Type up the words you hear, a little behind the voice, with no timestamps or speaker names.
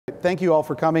Thank you all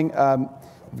for coming.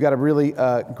 We've got a really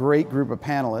great group of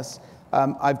panelists.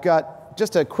 I've got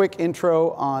just a quick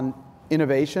intro on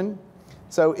innovation.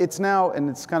 So it's now, and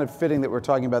it's kind of fitting that we're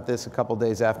talking about this a couple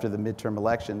days after the midterm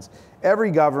elections. Every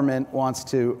government wants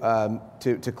to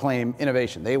claim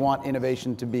innovation. They want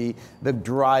innovation to be the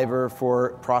driver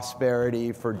for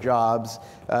prosperity, for jobs,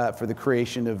 for the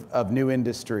creation of new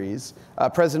industries.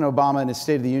 President Obama in his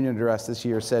State of the Union address this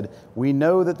year said, "We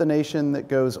know that the nation that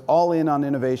goes all in on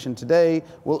innovation today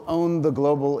will own the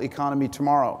global economy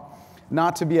tomorrow."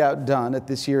 Not to be outdone, at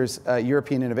this year's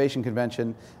European Innovation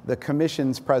Convention, the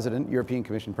Commission's president, European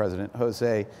Commission President,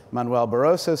 Jose Manuel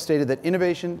Barroso, stated that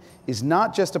innovation is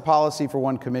not just a policy for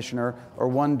one commissioner or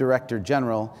one director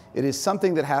general, it is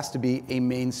something that has to be a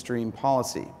mainstream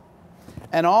policy.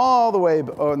 And all the way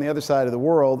on the other side of the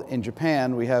world, in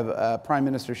Japan, we have Prime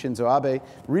Minister Shinzo Abe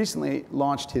recently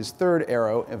launched his third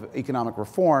era of economic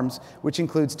reforms, which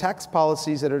includes tax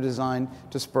policies that are designed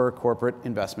to spur corporate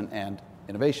investment and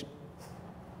innovation.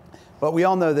 But we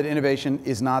all know that innovation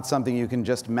is not something you can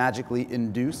just magically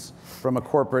induce from a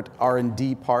corporate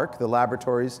R&D park, the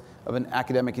laboratories of an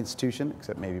academic institution,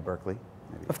 except maybe Berkeley.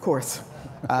 Maybe. Of course.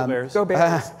 Go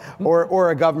Bears.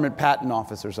 Or a government patent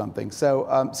office or something.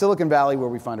 So Silicon Valley, where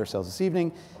we find ourselves this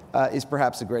evening, is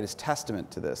perhaps the greatest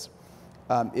testament to this.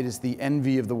 It is the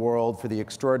envy of the world for the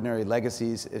extraordinary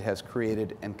legacies it has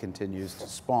created and continues to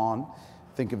spawn.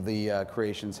 Think of the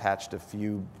creations hatched a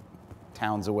few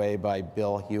towns away by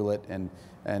Bill Hewlett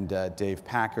and Dave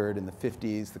Packard in the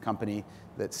 50s, the company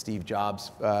that Steve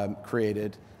Jobs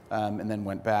created and then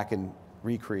went back and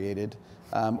recreated,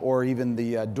 or even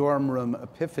the dorm room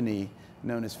epiphany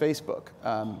known as Facebook,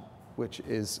 which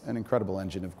is an incredible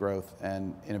engine of growth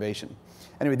and innovation.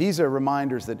 Anyway, these are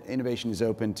reminders that innovation is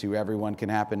open to everyone, can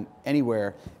happen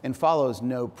anywhere, and follows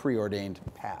no preordained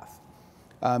path.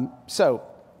 So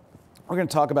we're going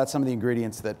to talk about some of the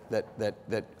ingredients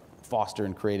that foster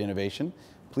and create innovation.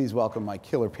 Please welcome my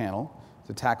killer panel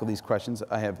to tackle these questions.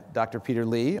 I have Dr. Peter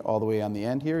Lee, all the way on the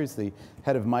end here. He's the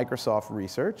head of Microsoft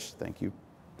Research. Thank you,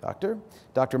 Doctor.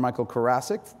 Dr. Michael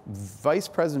Karasick, Vice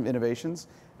President of Innovations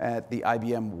at the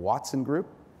IBM Watson Group.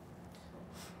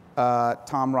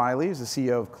 Tom Reilly is the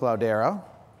CEO of Cloudera.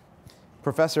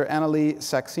 Professor Annalee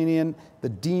Saxenian, the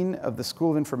Dean of the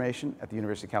School of Information at the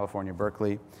University of California,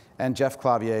 Berkeley. And Jeff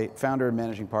Clavier, founder and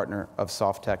managing partner of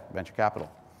Softtech Venture Capital.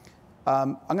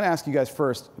 I'm going to ask you guys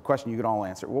first a question you can all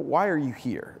answer. Why are you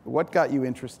here? What got you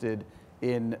interested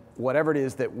in whatever it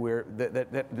is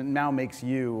that now makes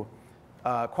you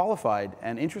qualified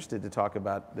and interested to talk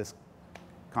about this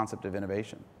concept of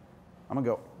innovation? I'm going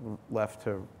to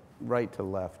go right to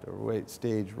left, or wait,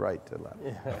 stage right to left.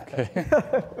 Yeah. Okay.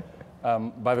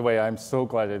 By the way, I'm so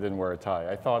glad I didn't wear a tie.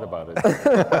 I thought about it.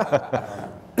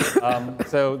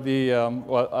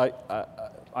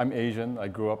 I'm Asian. I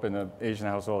grew up in an Asian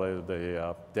household. I had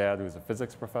a dad who was a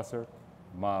physics professor,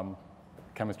 mom,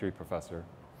 chemistry professor.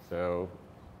 So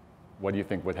what do you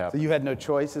think would happen? So you had no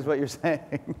choice, is what you're saying?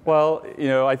 Well,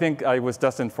 I think I was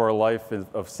destined for a life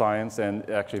of science and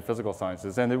actually physical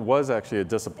sciences. And it was actually a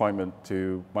disappointment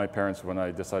to my parents when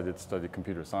I decided to study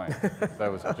computer science.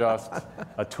 That was just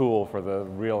a tool for the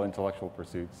real intellectual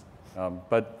pursuits.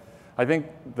 But I think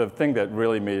the thing that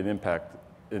really made an impact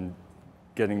in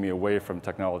getting me away from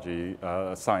technology,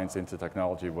 science into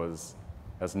technology, was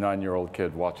as a 9-year-old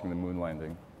kid watching the moon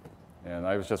landing. And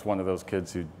I was just one of those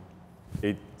kids who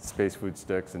ate space food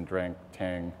sticks and drank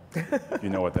Tang, you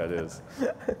know what that is,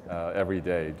 every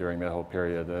day during that whole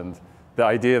period. And the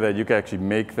idea that you could actually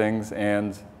make things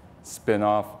and spin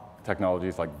off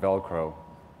technologies like Velcro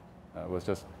was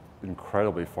just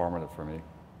incredibly formative for me.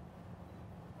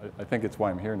 I think it's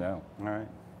why I'm here now. All right.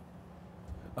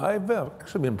 I've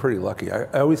actually been pretty lucky. I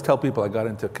always tell people I got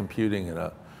into computing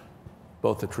in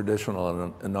both a traditional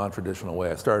and a non-traditional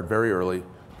way. I started very early,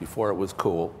 before it was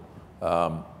cool.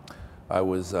 I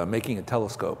was making a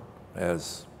telescope,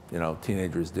 as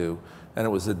teenagers do, and it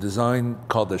was a design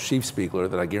called the Schiefspiegler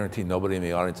that I guarantee nobody in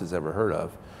the audience has ever heard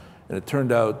of. And it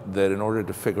turned out that in order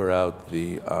to figure out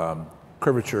the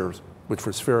curvatures, which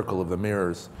were spherical, of the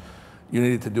mirrors, you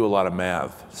needed to do a lot of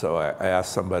math. So I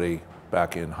asked somebody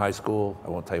back in high school, I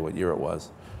won't tell you what year it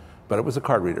was, but it was a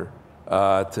card reader,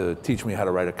 to teach me how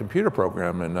to write a computer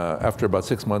program. And after about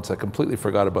 6 months, I completely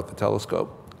forgot about the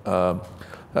telescope.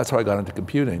 That's how I got into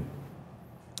computing.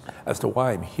 As to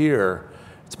why I'm here,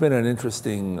 it's been an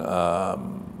interesting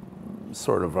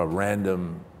sort of a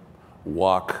random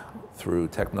walk through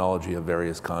technology of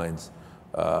various kinds.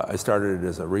 I started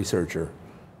as a researcher.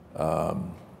 I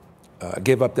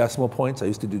gave up decimal points. I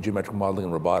used to do geometric modeling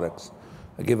and robotics.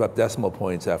 I gave up decimal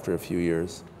points after a few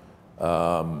years.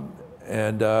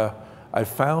 And I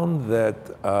found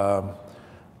that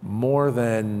more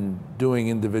than doing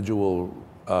individual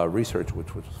research,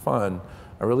 which was fun,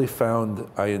 I really found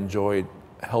I enjoyed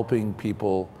helping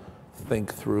people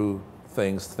think through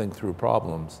things, think through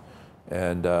problems.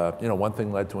 And you know, one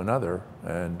thing led to another,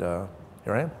 and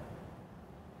here I am.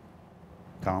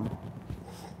 Tom?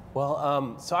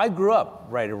 Well, so I grew up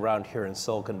right around here in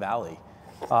Silicon Valley.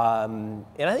 And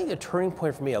I think the turning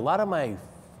point for me, a lot of my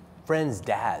friends'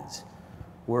 dads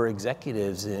were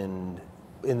executives in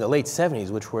the late 70s,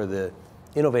 which were the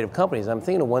innovative companies. I'm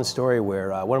thinking of one story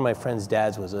where one of my friends'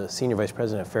 dads was a senior vice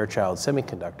president of Fairchild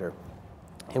Semiconductor.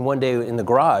 And one day in the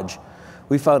garage,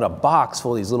 we found a box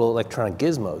full of these little electronic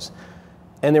gizmos.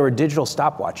 And there were digital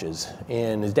stopwatches.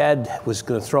 And his dad was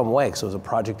going to throw them away because it was a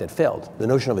project that failed. The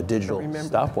notion of a digital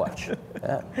stopwatch.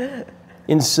 Yeah.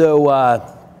 And so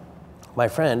my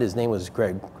friend, his name was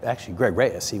Greg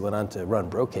Reyes, he went on to run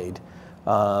Brocade.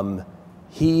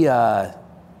 He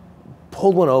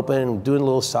pulled one open, doing a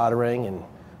little soldering, and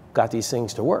got these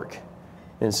things to work.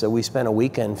 And so we spent a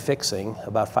weekend fixing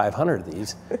about 500 of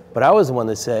these. But I was the one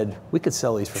that said, we could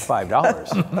sell these for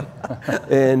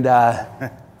 $5. And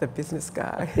the business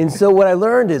guy. And so what I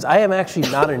learned is I am actually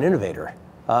not an innovator.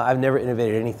 I've never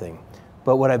innovated anything.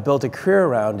 But what I've built a career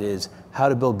around is how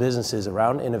to build businesses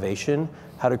around innovation,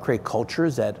 how to create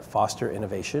cultures that foster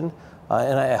innovation.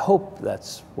 And I hope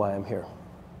that's why I'm here.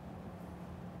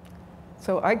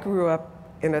 So I grew up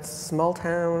in a small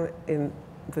town in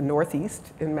the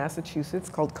Northeast in Massachusetts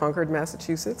called Concord,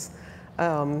 Massachusetts.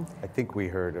 I think we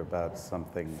heard about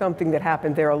something. Something that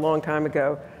happened there a long time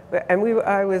ago. And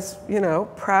I was, you know,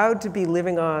 proud to be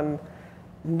living on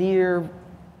near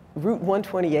Route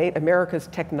 128, America's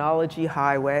technology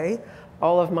highway.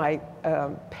 All of my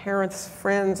parents'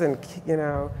 friends and, you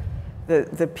know,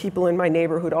 the people in my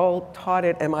neighborhood all taught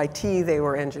at MIT. They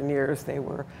were engineers, they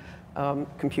were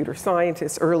computer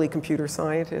scientists, early computer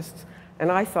scientists.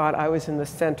 And I thought I was in the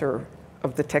center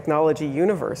of the technology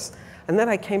universe. And then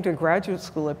I came to graduate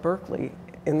school at Berkeley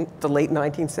in the late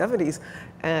 1970s,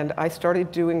 and I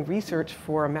started doing research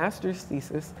for a master's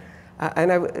thesis.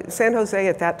 San Jose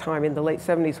at that time in the late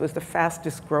 70s was the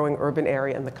fastest growing urban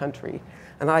area in the country.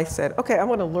 And I said, okay, I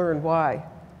want to learn why.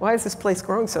 Why is this place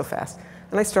growing so fast?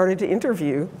 And I started to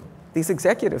interview these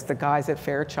executives, the guys at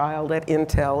Fairchild, at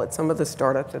Intel, at some of the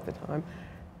startups at the time.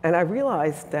 And I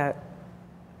realized that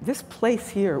this place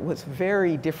here was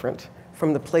very different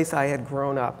from the place I had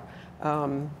grown up.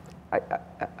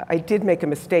 I did make a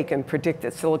mistake and predict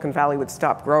that Silicon Valley would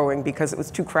stop growing because it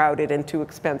was too crowded and too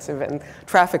expensive and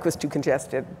traffic was too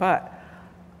congested. But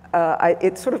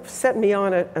it sort of set me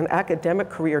on an academic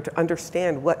career to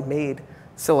understand what made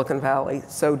Silicon Valley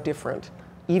so different,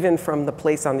 even from the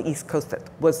place on the East Coast that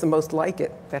was the most like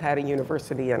it, that had a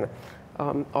university and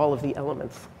all of the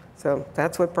elements. So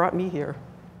that's what brought me here.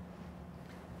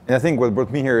 And I think what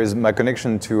brought me here is my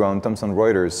connection to Thomson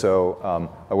Reuters. So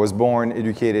I was born,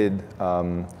 educated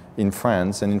in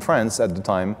France. And in France, at the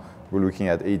time, we're looking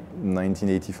at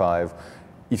 1985.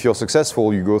 If you're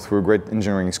successful, you go through a great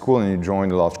engineering school and you join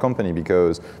a large company,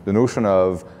 because the notion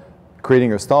of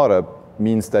creating a startup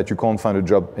means that you can't find a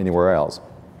job anywhere else.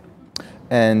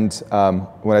 And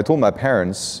when I told my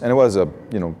parents, and I was a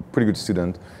pretty good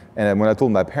student, and when I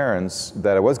told my parents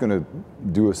that I was going to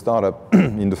do a startup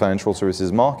in the financial services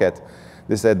market,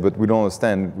 they said, but we don't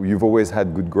understand, you've always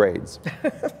had good grades.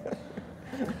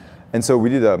 And so we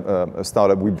did a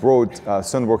startup. We brought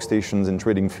Sun workstations and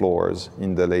trading floors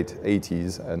in the late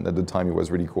 80s, and at the time it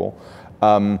was really cool.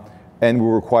 And we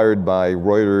were acquired by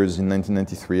Reuters in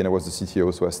 1993, and I was the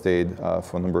CTO, so I stayed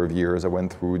for a number of years. I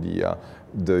went through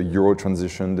the Euro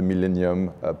transition, the millennium,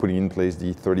 putting in place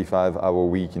the 35-hour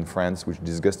week in France, which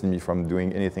disgusted me from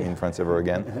doing anything in France ever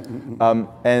again.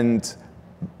 And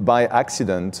by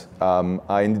accident,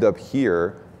 I ended up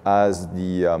here as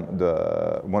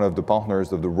one of the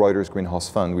partners of the Reuters Greenhouse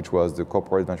Fund, which was the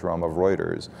corporate venture arm of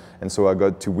Reuters. And so I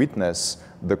got to witness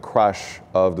the crash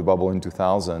of the bubble in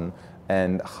 2000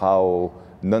 and how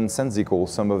nonsensical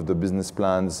some of the business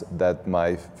plans that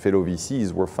my fellow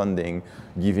VCs were funding,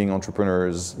 giving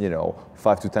entrepreneurs,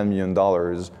 $5 to $10 million,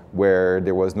 where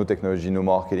there was no technology, no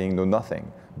marketing, no nothing.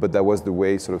 But that was the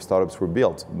way sort of startups were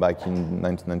built back in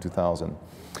 1999, 2000.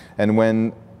 And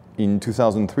when in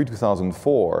 2003,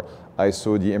 2004, I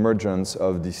saw the emergence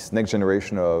of this next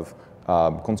generation of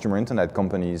consumer internet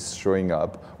companies showing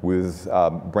up with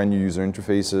brand new user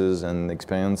interfaces and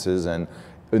experiences, and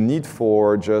a need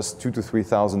for just $2,000 to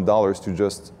 $3,000 to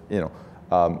just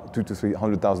 $200,000 to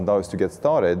 $300,000 to get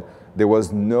started, there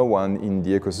was no one in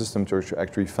the ecosystem to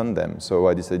actually fund them. So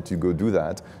I decided to go do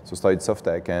that. So started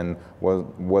Softtech and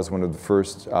was one of the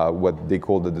first, what they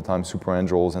called at the time super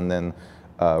angels, and then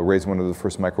raised one of the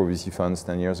first micro VC funds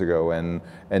 10 years ago. And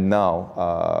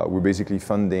now we're basically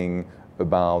funding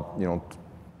about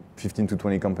 15 to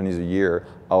 20 companies a year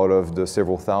out of the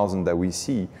several thousand that we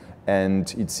see.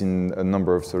 And it's in a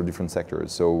number of sort of different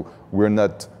sectors. So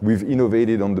we've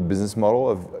innovated on the business model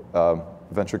of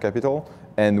venture capital,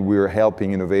 and we're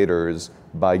helping innovators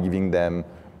by giving them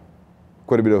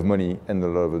quite a bit of money and a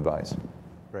lot of advice.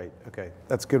 Great, okay.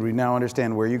 That's good. We now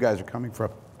understand where you guys are coming from.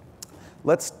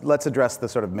 Let's address the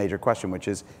sort of major question, which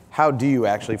is how do you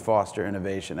actually foster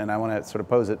innovation? And I want to sort of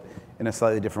pose it in a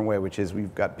slightly different way, which is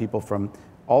we've got people from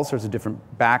all sorts of different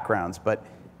backgrounds, but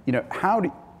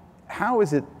how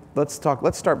is it, let's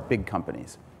start big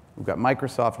companies. We've got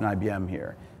Microsoft and IBM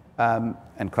here.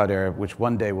 And Cloudera, which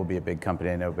one day will be a big company,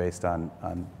 I know, based on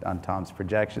Tom's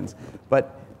projections.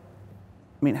 But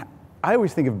I mean, I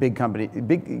always think of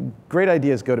great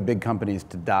ideas go to big companies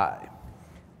to die.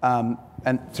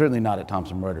 And certainly not at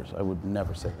Thomson Reuters. I would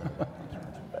never say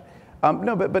that.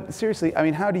 No, but seriously, I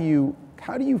mean, how do you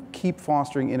keep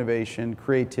fostering innovation,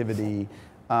 creativity,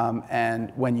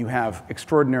 and when you have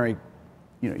extraordinary,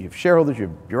 you have shareholders, you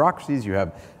have bureaucracies, you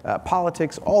have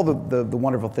politics, all the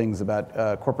wonderful things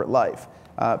about corporate life.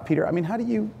 Peter, I mean, how do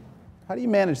you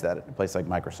manage that at a place like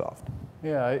Microsoft?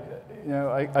 Yeah,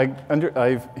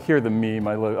 I hear the meme.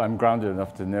 I'm grounded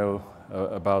enough to know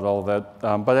about all of that.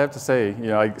 But I have to say,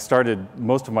 I started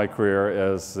most of my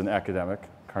career as an academic,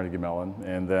 Carnegie Mellon,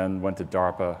 and then went to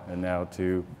DARPA and now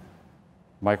to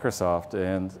Microsoft.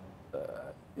 And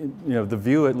the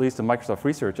view, at least in Microsoft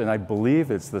Research, and I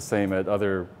believe it's the same at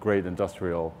other great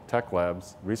industrial tech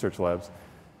labs, research labs,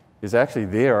 is actually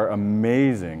they are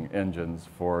amazing engines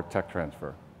for tech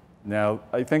transfer. Now,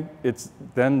 I think it's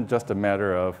then just a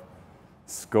matter of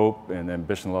scope and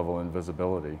ambition level and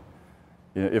visibility.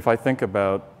 If I think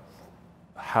about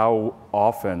how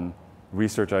often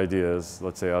research ideas,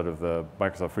 let's say out of the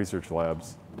Microsoft Research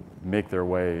labs, make their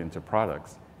way into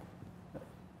products,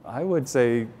 I would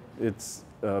say it's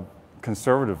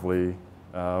conservatively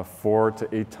 4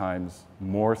 to 8 times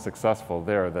more successful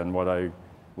there than what I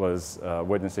was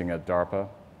witnessing at DARPA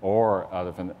or out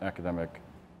of an academic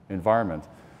environment.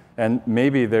 And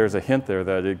maybe there's a hint there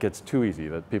that it gets too easy,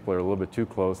 that people are a little bit too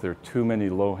close. There are too many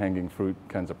low-hanging fruit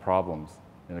kinds of problems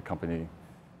in a company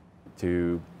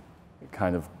to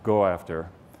kind of go after.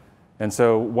 And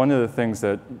so one of the things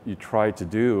that you try to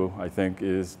do, I think,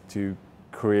 is to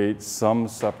create some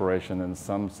separation and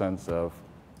some sense of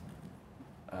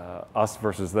us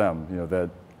versus them,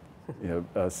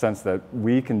 a sense that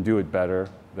we can do it better,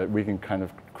 that we can kind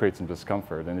of create some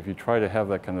discomfort. And if you try to have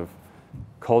that kind of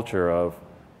culture of,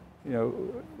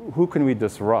 who can we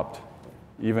disrupt,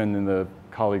 even in the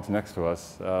colleagues next to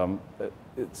us,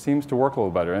 it seems to work a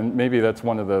little better. And maybe that's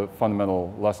one of the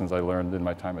fundamental lessons I learned in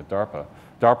my time at DARPA.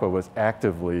 DARPA was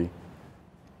actively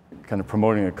kind of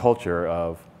promoting a culture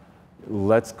of,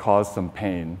 let's cause some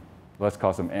pain, let's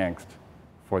cause some angst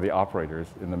for the operators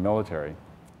in the military.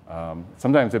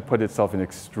 Sometimes it put itself in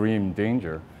extreme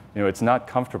danger. It's not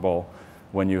comfortable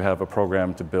when you have a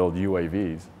program to build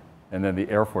UAVs, and then the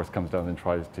Air Force comes down and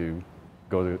tries to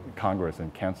go to Congress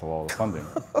and cancel all the funding.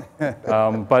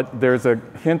 But there's a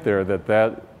hint there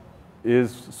that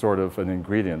is sort of an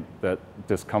ingredient, that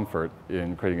discomfort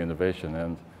in creating innovation.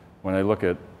 And when I look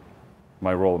at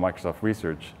my role at Microsoft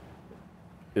Research,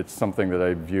 it's something that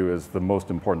I view as the most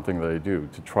important thing that I do,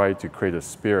 to try to create a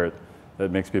spirit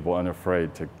that makes people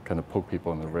unafraid to kind of poke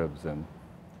people in the ribs. And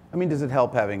I mean, does it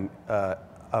help having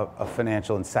a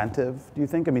financial incentive, do you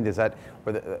think? I mean, does that,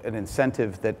 or an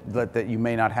incentive that you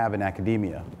may not have in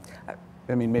academia?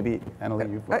 I mean, maybe, Annalee,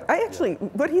 you've... I actually,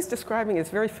 what he's describing is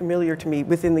very familiar to me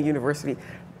within the university.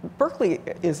 Berkeley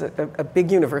is a big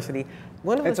university.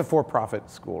 It's a for-profit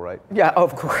school, right? Yeah,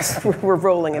 of course. We're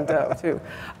rolling in dough, too.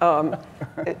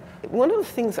 One of the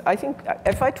things, I think,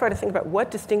 if I try to think about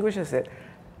what distinguishes it,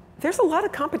 there's a lot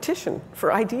of competition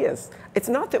for ideas. It's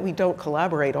not that we don't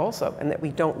collaborate also, and that we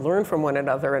don't learn from one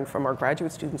another and from our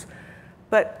graduate students,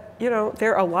 but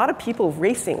there are a lot of people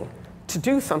racing to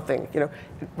do something.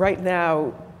 Right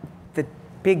now, the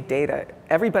big data,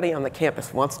 everybody on the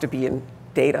campus wants to be in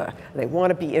data. They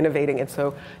want to be innovating, and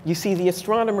so you see the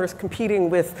astronomers competing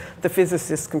with the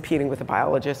physicists, competing with the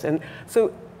biologists, and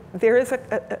so there is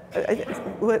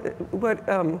what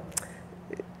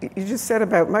you just said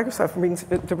about Microsoft rings,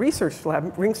 the research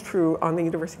lab rings true on the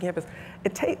university campus.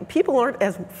 People aren't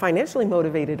as financially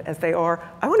motivated as they are,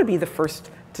 I want to be the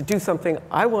first to do something,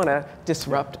 I want to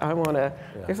disrupt, I want to,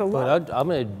 there's a lot. I'm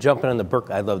going to jump in on the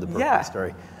Berkeley, I love the Berkeley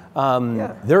story.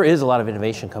 There is a lot of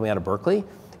innovation coming out of Berkeley,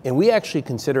 and we actually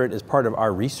consider it as part of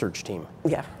our research team.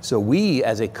 Yeah. So we,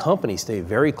 as a company, stay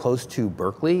very close to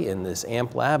Berkeley in this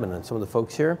AMP lab and some of the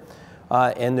folks here.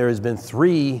 And there's been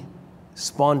 3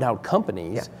 spawned out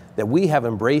companies that we have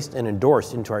embraced and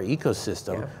endorsed into our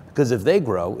ecosystem, because if they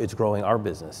grow, it's growing our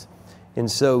business. And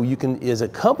so you can, as a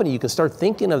company, you can start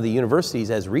thinking of the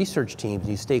universities as research teams.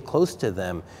 You stay close to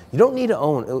them. You don't need to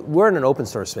own, we're in an open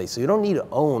source space, so you don't need to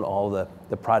own all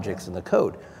the projects and the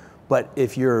code. But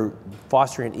if you're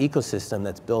fostering an ecosystem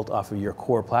that's built off of your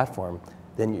core platform,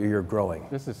 then you're growing.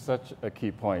 This is such a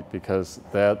key point, because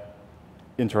that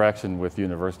interaction with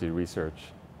university research,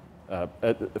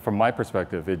 from my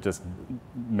perspective, it just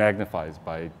magnifies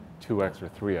by 2x or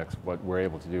 3x what we're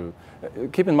able to do.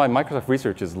 Keep in mind, Microsoft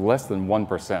research is less than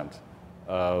 1%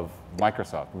 of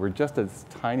Microsoft. We're just a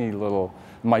tiny little,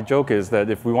 my joke is that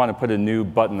if we want to put a new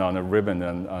button on a ribbon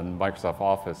on Microsoft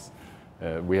Office,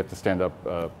 we have to stand up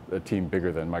a team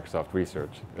bigger than Microsoft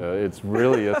Research. It's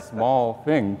really a small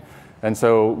thing. And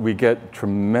so we get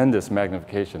tremendous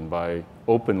magnification by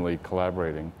openly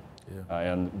collaborating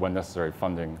and, when necessary,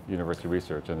 funding university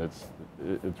research. And it's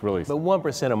really... But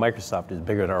 1% of Microsoft is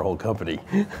bigger than our whole company.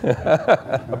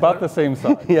 About the same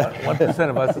size. 1%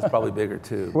 of us is probably bigger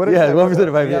too. 1%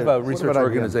 of IBM. We have a research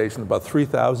organization, about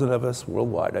 3,000 of us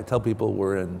worldwide. I tell people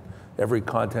we're in every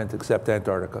continent except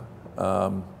Antarctica.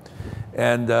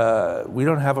 And we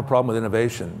don't have a problem with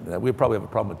innovation. We probably have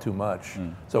a problem with too much.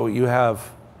 So you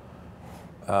have,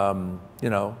 you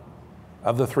know,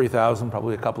 of the 3,000,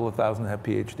 probably a couple of thousand have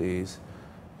PhDs,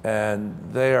 and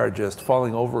they are just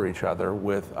falling over each other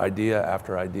with idea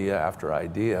after idea after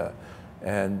idea.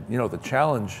 And you know, the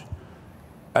challenge,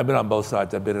 I've been on both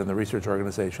sides. I've been in the research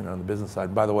organization and on the business side.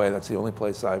 And by the way, that's the only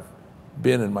place I've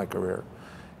been in my career,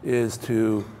 is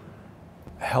to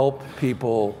help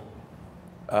people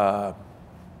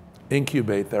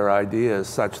incubate their ideas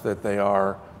such that they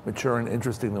are mature and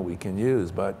interesting that we can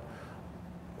use. But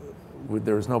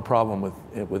there's no problem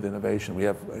with innovation. We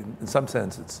have, in some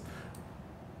sense, it's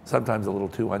sometimes a little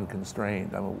too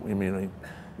unconstrained. I mean,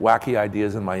 wacky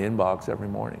ideas in my inbox every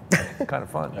morning. It's kind of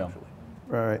fun, actually.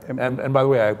 Right. And by the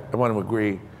way, I want to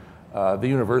agree, the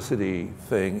university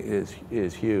thing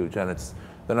is huge. And it's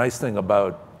the nice thing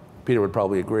about, Peter would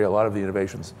probably agree, a lot of the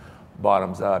innovations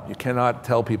bottoms up. You cannot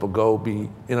tell people, go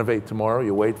innovate tomorrow.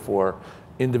 You wait for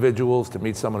individuals to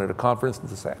meet someone at a conference and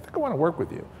to say, I think I want to work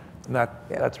with you. And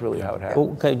that's really how it happens.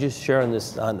 Well, can I just share on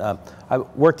this? I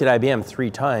worked at IBM 3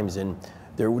 times, and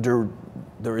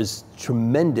there is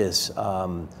tremendous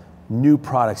new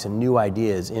products and new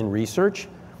ideas in research.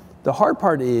 The hard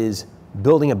part is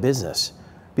building a business,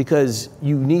 because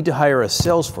you need to hire a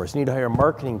sales force, you need to hire a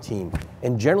marketing team,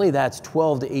 and generally that's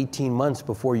 12 to 18 months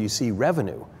before you see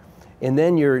revenue. And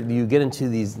then you get into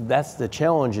these, that's the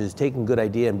challenge, is taking a good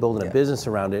idea and building a business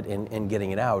around it and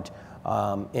getting it out.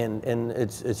 And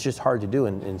it's just hard to do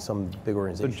in some big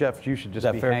organizations. So Jeff, you should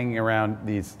just be hanging around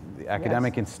these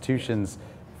academic institutions,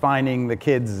 finding the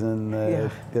kids and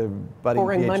the budding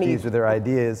PhDs with their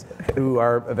ideas, who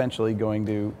are eventually going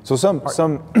to. So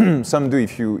some do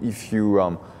if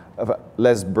you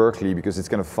less Berkeley, because it's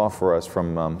kind of far for us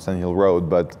from Sand Hill Road,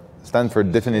 but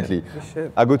Stanford definitely.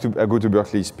 I go to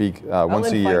Berkeley, speak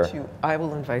once a year. I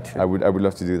will invite you. I would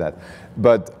love to do that.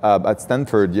 But at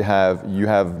Stanford, you have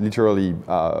literally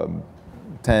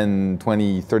 10,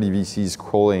 20, 30 VCs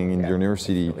crawling in the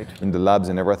university, in the labs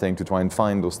and everything, to try and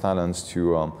find those talents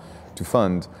to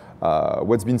fund.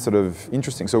 What's been sort of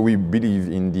interesting, so we believe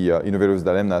in the innovators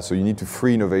dilemma, so you need to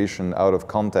free innovation out of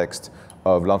context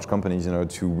of large companies in order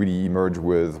to really emerge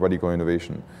with radical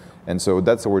innovation. And so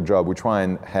that's our job. We try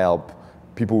and help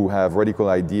people who have radical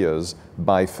ideas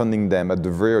by funding them at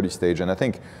the very early stage. And I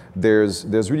think there's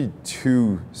really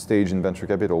 2 stages in venture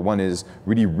capital. One is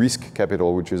really risk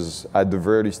capital, which is at the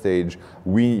very early stage,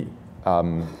 we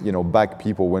back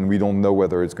people when we don't know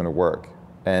whether it's going to work.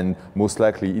 And most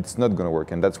likely it's not going to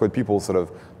work. And that's what people sort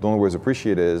of don't always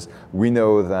appreciate, is we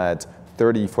know that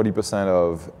 30-40%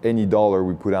 of any dollar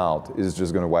we put out is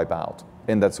just going to wipe out.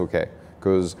 And that's okay,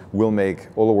 because we'll make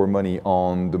all our money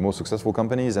on the most successful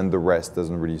companies, and the rest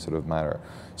doesn't really sort of matter.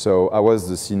 So I was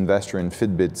the seed investor in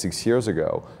Fitbit 6 years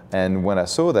ago, and when I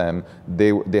saw them,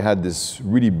 they had this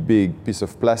really big piece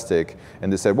of plastic,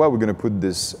 and they said, well, we're going to put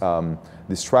this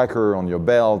this tracker on your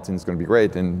belt, and it's going to be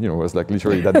great. And it was like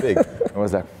literally that big. I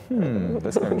was like,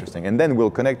 that's kind of interesting. And then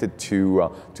we'll connect it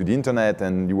to the internet,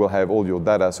 and you will have all your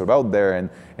data sort of out there,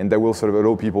 and that will sort of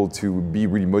allow people to be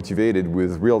really motivated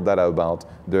with real data about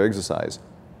their exercise.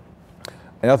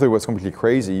 And I thought it was completely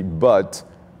crazy, but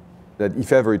that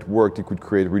if ever it worked, it could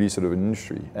create really sort of an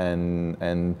industry.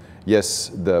 And yes,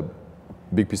 the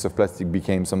big piece of plastic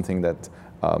became something that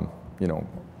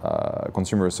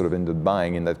consumers sort of ended up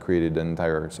buying, and that created an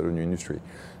entire sort of new industry.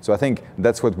 So I think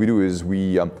that's what we do, is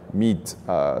we meet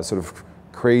sort of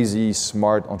crazy,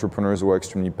 smart entrepreneurs who are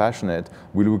extremely passionate.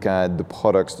 We look at the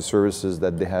products, the services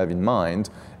that they have in mind,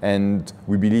 and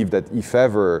we believe that if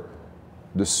ever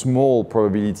the small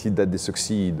probability that they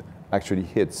succeed actually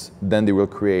hits, then they will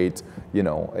create,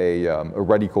 a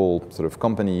radical sort of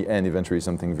company, and eventually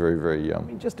something very, very. I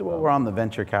mean, just while we're on the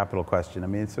venture capital question, I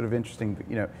mean, it's sort of interesting.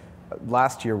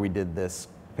 Last year we did this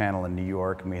panel in New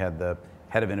York, and we had the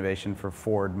head of innovation for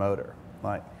Ford Motor.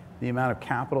 Like, the amount of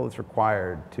capital that's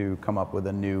required to come up with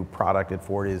a new product at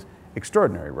Ford is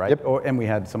extraordinary, right? Yep. And we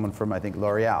had someone from, I think,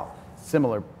 L'Oreal,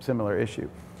 similar issue.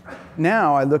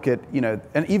 Now I look at,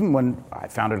 and even when I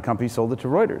founded a company, sold it to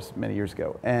Reuters many years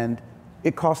ago, and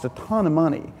it cost a ton of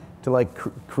money to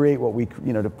create what we,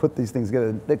 to put these things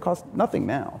together. They cost nothing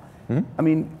now. Mm-hmm. I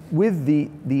mean, with the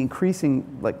increasing,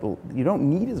 you don't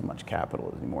need as much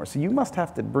capital anymore. So you must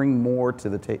have to bring more to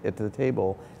the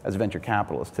table as a venture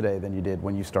capitalist today than you did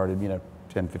when you started,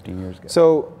 10, 15 years ago.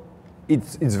 So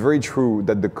it's very true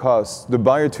that the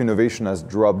barrier to innovation has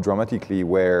dropped dramatically,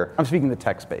 where... I'm speaking the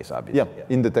tech space, obviously. Yeah,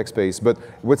 in the tech space. But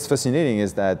what's fascinating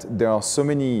is that there are so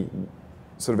many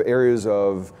sort of areas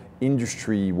of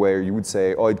industry where you would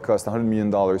say, it costs $100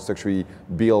 million to actually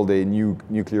build a new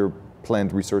nuclear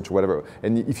plant research or whatever.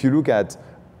 And if you look at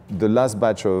the last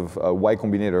batch of Y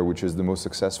Combinator, which is the most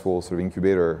successful sort of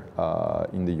incubator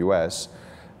in the US,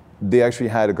 they actually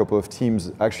had a couple of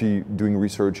teams actually doing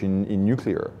research in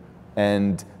nuclear.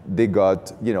 And they got,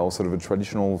 sort of a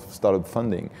traditional startup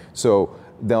funding. So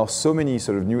there are so many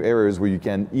sort of new areas where you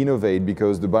can innovate,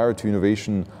 because the barrier to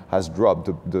innovation has dropped.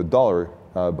 The dollar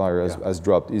barrier has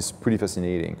dropped. Is pretty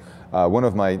fascinating. One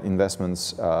of my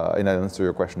investments, and I answer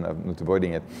your question, I'm not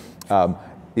avoiding it,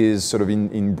 is sort of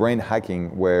in brain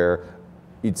hacking, where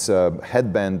it's a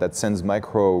headband that sends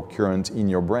microcurrent in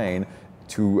your brain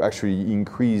to actually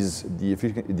increase the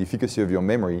efficacy of your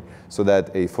memory, so that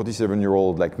a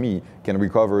 47-year-old like me can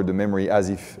recover the memory as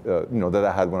if, that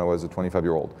I had when I was a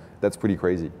 25-year-old. That's pretty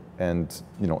crazy, and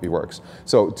it works.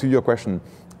 So to your question,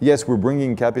 yes, we're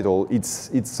bringing capital. It's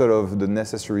sort of the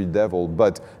necessary devil,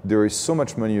 but there is so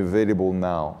much money available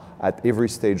now at every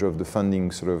stage of the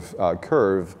funding sort of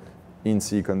curve in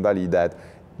Silicon Valley, that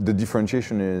the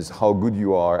differentiation is how good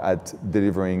you are at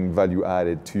delivering value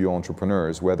added to your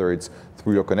entrepreneurs, whether it's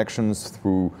through your connections,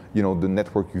 through the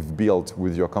network you've built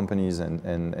with your companies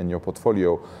and your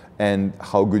portfolio, and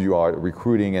how good you are at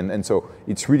recruiting. And so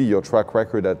it's really your track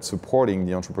record at supporting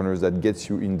the entrepreneurs that gets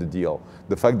you in the deal.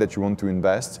 The fact that you want to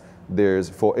invest,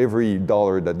 for every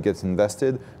dollar that gets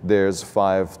invested, there's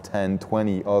 5, 10,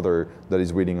 20 other that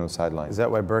is waiting on the sidelines. Is that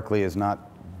why Berkeley is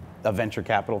not a venture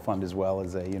capital fund as well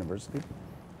as a university?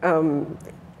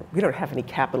 We don't have any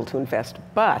capital to invest,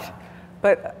 but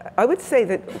I would say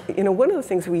that one of the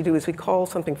things we do is we call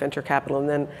something venture capital, and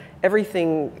then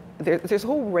there's a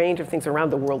whole range of things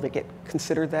around the world that get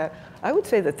considered that. I would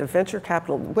say that the venture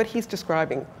capital, what he's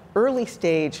describing, early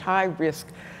stage, high risk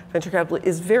venture capital,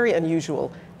 is very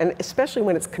unusual, and especially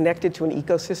when it's connected to an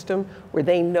ecosystem where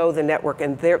they know the network,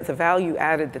 and the value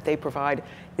added that they provide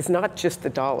is not just the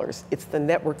dollars, it's the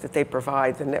network that they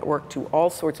provide, the network to all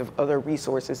sorts of other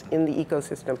resources in the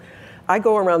ecosystem. I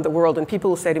go around the world and people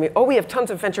will say to me, we have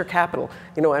tons of venture capital.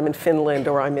 I'm in Finland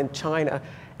or I'm in China.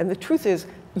 And the truth is,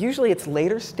 usually it's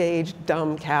later stage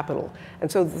dumb capital.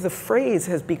 And so the phrase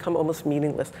has become almost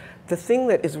meaningless. The thing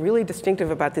that is really distinctive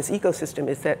about this ecosystem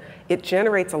is that it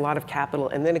generates a lot of capital,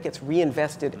 and then it gets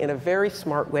reinvested in a very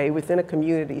smart way within a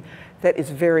community that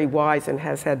is very wise and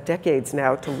has had decades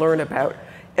now to learn about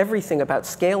everything about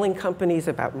scaling companies,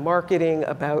 about marketing,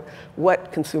 about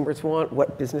what consumers want,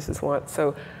 what businesses want.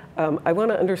 So I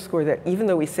want to underscore that even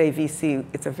though we say VC,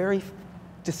 it's a very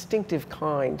distinctive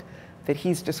kind that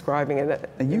he's describing.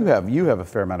 And you have a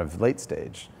fair amount of late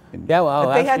stage. Yeah, well,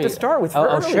 but they had to start with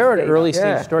I'll share an early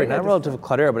stage story, not relative to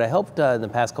Cloudera, but I helped in the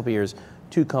past couple of years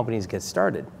 2 companies get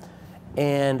started.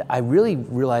 And I really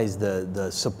realized the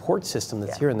support system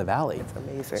that's here in the Valley. It's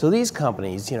amazing. So these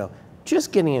companies,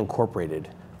 just getting incorporated,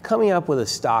 coming up with a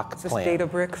stock plan.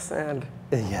 Databricks and...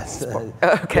 Yes.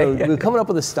 Okay. So coming up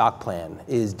with a stock plan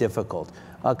is difficult.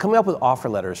 coming up with offer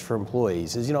letters for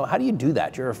employees is, how do you do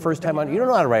that? You're a first time on, you don't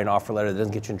know how to write an offer letter that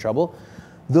doesn't get you in trouble.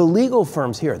 The legal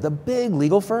firms here, the big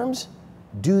legal firms,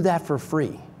 do that for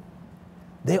free.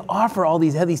 They offer have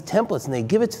these templates and they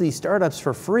give it to these startups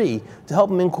for free to help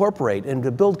them incorporate and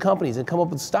to build companies and come up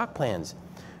with stock plans.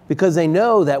 Because they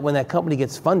know that when that company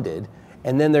gets funded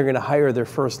and then they're going to hire their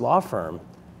first law firm,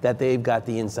 that they've got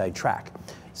the inside track.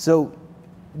 So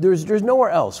there's nowhere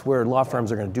else where law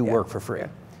firms are going to do work for free.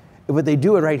 But they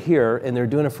do it right here, and they're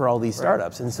doing it for all these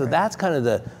startups. And so that's kind of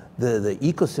the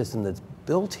ecosystem that's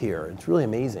built here. It's really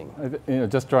amazing.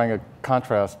 Just drawing a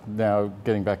contrast now,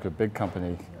 getting back to a big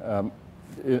company,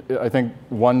 I think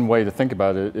one way to think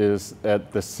about it is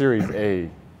at the Series A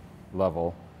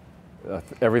level,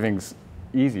 everything's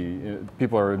easy.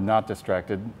 People are not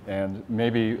distracted, and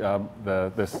maybe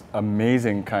this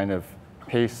amazing kind of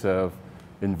pace of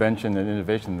invention and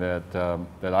innovation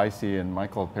that I see and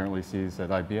Michael apparently sees at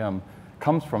IBM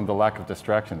comes from the lack of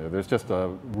distraction there. There's just a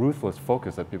ruthless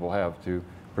focus that people have to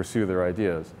pursue their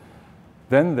ideas.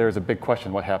 Then there's a big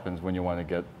question: what happens when you want to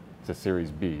get to Series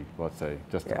B, let's say,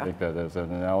 just to make that as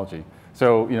an analogy.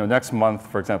 So, next month,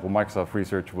 for example, Microsoft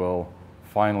Research will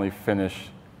finally finish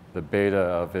the beta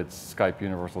of its Skype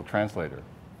Universal Translator.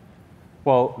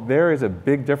 Well, there is a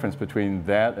big difference between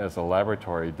that as a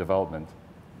laboratory development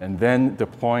and then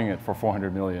deploying it for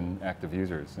 400 million active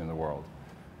users in the world.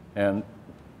 And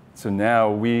so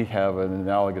now we have an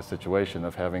analogous situation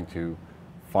of having to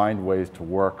find ways to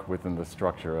work within the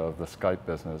structure of the Skype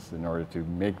business in order to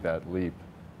make that leap,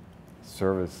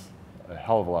 service a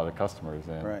hell of a lot of customers,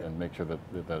 and make sure that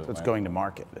so it's going to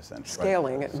market, essentially.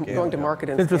 Scaling it, going to market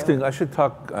and Interesting. scaling. I should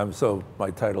talk, so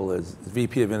my title is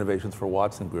VP of Innovations for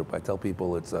Watson Group. I tell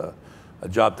people it's a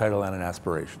job title and an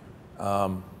aspiration.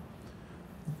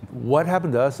 What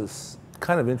happened to us is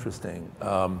kind of interesting.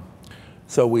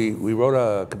 So we wrote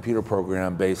a computer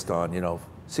program based on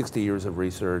 60 years of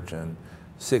research and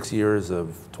 6 years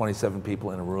of 27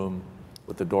 people in a room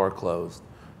with the door closed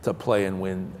to play and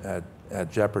win at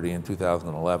Jeopardy in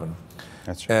 2011.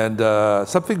 That's right. And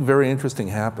something very interesting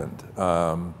happened.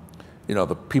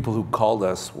 The people who called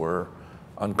us were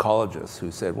oncologists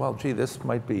who said, well, gee, this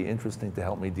might be interesting to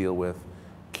help me deal with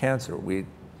cancer. We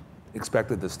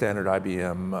expected the standard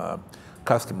IBM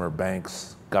customer,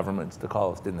 banks, governments to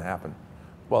call us. Didn't happen.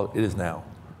 Well, it is now.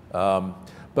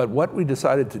 But what we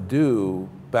decided to do,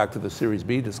 back to the Series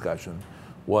B discussion,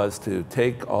 was to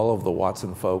take all of the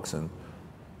Watson folks and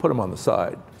put them on the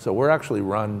side. So we're actually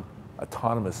run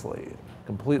autonomously,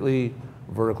 completely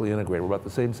vertically integrated. We're about the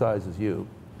same size as you.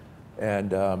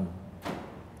 And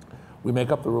we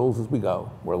make up the rules as we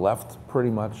go. We're left pretty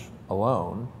much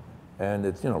alone. And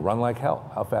it's, run like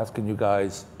hell. How fast can you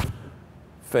guys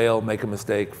fail, make a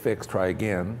mistake, fix, try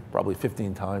again? Probably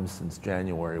 15 times since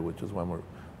January, which is when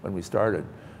we started.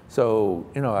 So,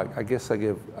 I guess I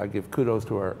give kudos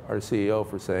to our CEO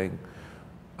for saying,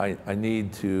 I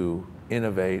need to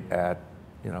innovate at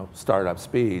startup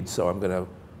speed, so I'm going to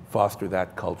foster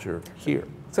that culture here.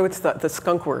 So it's the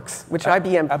skunk works, which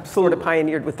IBM sort of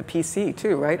pioneered with the PC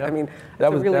too, right? Yep. I mean,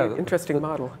 that's a really interesting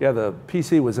model. Yeah, the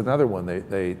PC was another one.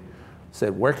 They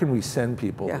said, where can we send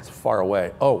people that's far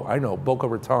away? Oh, I know, Boca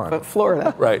Raton. But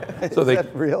Florida. Right. So Is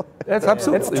that real? That's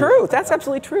absolutely. That's true. That's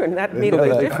absolutely true, and that made a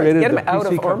big difference. Get them out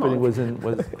of PC company Ormond.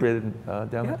 was created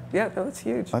down there. Yeah, no, that's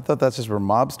huge. I thought that's just where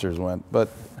mobsters went, but.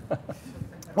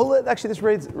 Well, actually, this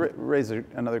raises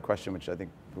another question, which I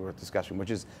think we were discussing,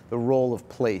 which is the role of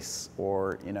place,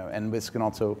 or and this can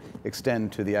also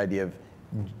extend to the idea of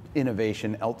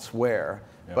innovation elsewhere.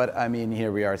 Yeah. But I mean,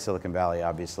 here we are, Silicon Valley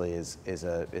obviously is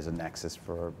a nexus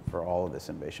for all of this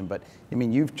innovation. But I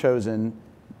mean, you've chosen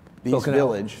East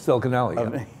Village, Silicon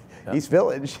Valley, East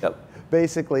Village,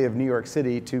 basically of New York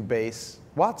City to base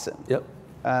Watson. Yep.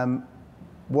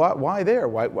 Why there?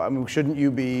 Why? I mean, shouldn't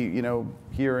you be,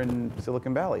 here in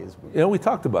Silicon Valley? We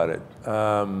talked about it.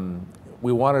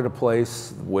 We wanted a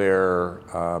place where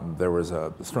there was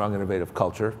a strong innovative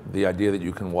culture. The idea that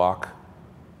you can walk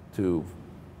to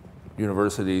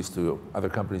universities, to other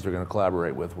companies you're going to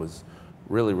collaborate with was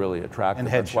really, really attractive. And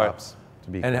head shops.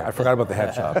 And I forgot about the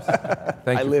head shops.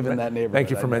 I live in that neighborhood. Thank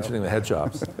you for mentioning the head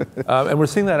shops. And we're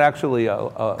seeing that actually,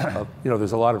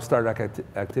 there's a lot of startup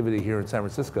activity here in San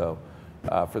Francisco.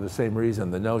 For the same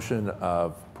reason, the notion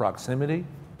of proximity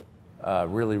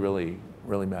really, really,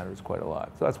 really matters quite a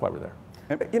lot. So that's why we're there.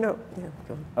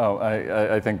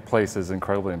 I think place is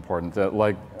incredibly important.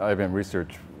 Like IBM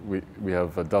Research, we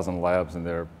have a dozen labs in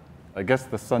there. I guess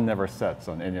the sun never sets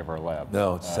on any of our labs.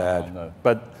 No, it's sad.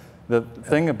 But the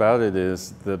thing about it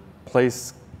is the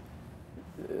place,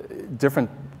 different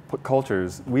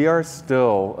cultures, we are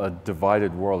still a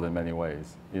divided world in many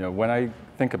ways. You know, when I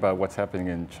think about what's happening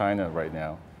in China right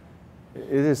now, it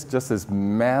is just this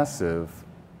massive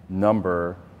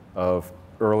number of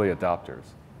early adopters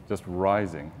just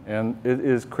rising. And it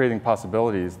is creating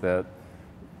possibilities that,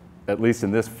 at least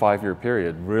in this 5-year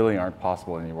period, really aren't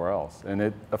possible anywhere else. And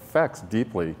it affects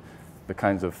deeply the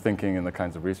kinds of thinking and the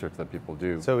kinds of research that people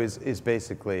do. So is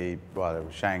basically, well,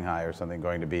 Shanghai or something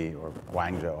going to be, or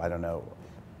Guangzhou, I don't know.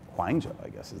 Guangzhou, I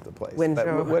guess, is the place.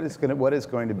 But what is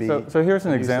going to be so here's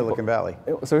an example. Silicon Valley?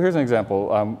 So here's an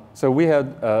example. So we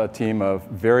had a team of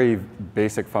very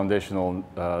basic foundational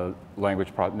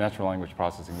natural language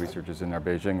processing researchers in our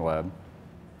Beijing lab.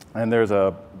 And there's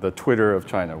the Twitter of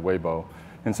China, Weibo.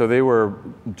 And so they were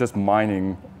just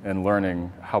mining and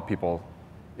learning how people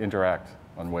interact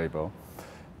on Weibo.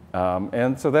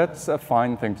 And so that's a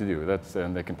fine thing to do.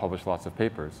 And they can publish lots of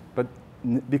papers. But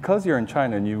because you're in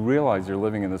China and you realize you're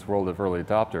living in this world of early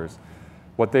adopters,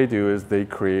 what they do is they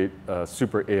create a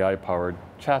super AI-powered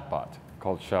chatbot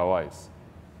called Xiaoice.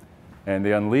 And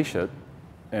they unleash it,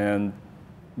 and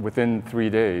within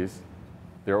 3 days,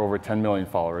 there are over 10 million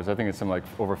followers. I think it's something like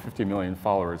over 50 million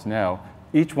followers now.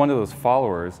 Each one of those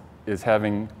followers is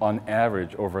having, on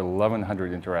average, over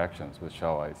 1,100 interactions with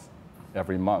Xiaoice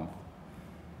every month.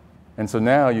 And so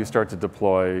now you start to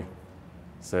deploy,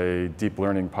 say, deep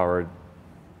learning-powered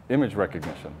image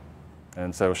recognition.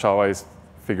 And so Xiaoice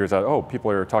figures out, oh,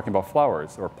 people are talking about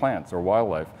flowers or plants or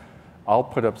wildlife. I'll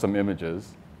put up some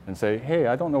images and say, hey,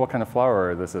 I don't know what kind of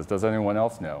flower this is. Does anyone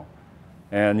else know?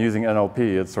 And using NLP,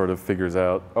 it sort of figures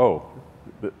out, oh,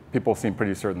 people seem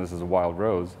pretty certain this is a wild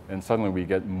rose. And suddenly we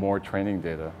get more training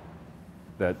data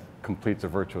that completes a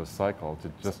virtuous cycle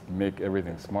to just make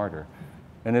everything smarter.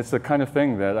 And it's the kind of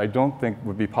thing that I don't think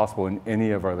would be possible in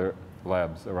any of our other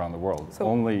labs around the world,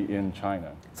 only in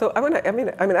China. So I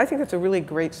think that's a really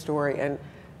great story, and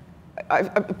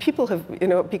people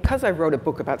have, because I wrote a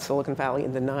book about Silicon Valley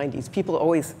in the 90s, people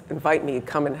always invite me to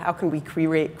come and how can we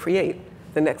create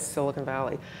the next Silicon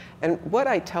Valley? And what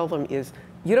I tell them is,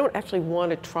 you don't actually want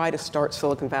to try to start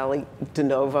Silicon Valley de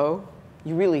novo.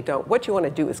 You really don't. What you want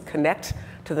to do is connect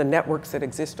to the networks that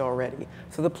exist already.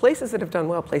 So the places that have done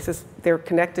well, they're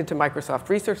connected to Microsoft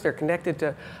Research, they're connected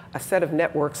to a set of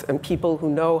networks and people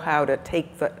who know how to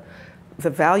take the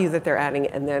value that they're adding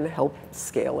and then help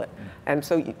scale it. And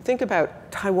so you think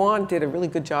about Taiwan did a really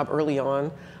good job early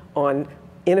on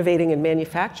innovating in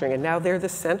manufacturing, and now they're the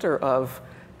center of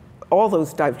all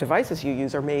those devices you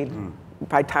use are made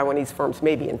by Taiwanese firms,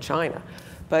 maybe in China.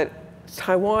 But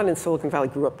Taiwan and Silicon Valley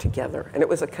grew up together, and it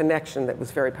was a connection that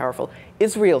was very powerful.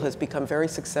 Israel has become very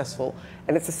successful,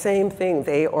 and it's the same thing.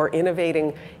 They are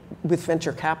innovating with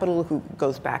venture capital, who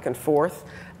goes back and forth,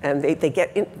 and they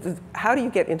get in. How do you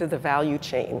get into the value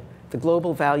chain, the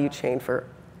global value chain for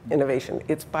innovation?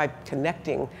 It's by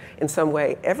connecting in some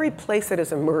way. Every place that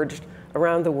has emerged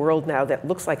around the world now that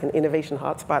looks like an innovation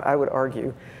hotspot, I would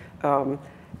argue,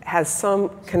 has some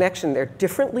connection. They're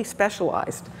differently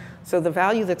specialized. So the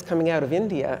value that's coming out of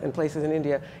India and places in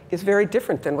India is very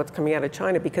different than what's coming out of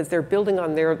China, because they're building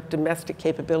on their domestic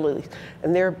capabilities.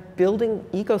 And they're building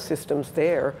ecosystems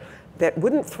there that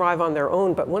wouldn't thrive on their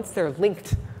own, but once they're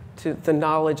linked to the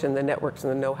knowledge and the networks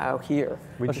and the know-how here,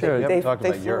 they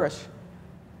flourish.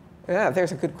 Yeah,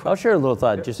 there's a good question. I'll share a little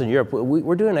thought just in Europe.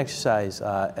 We're doing an exercise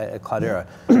at Cloudera.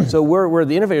 So we're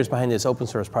the innovators behind this open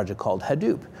source project called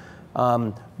Hadoop.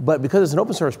 But because it's an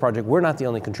open source project, we're not the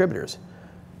only contributors.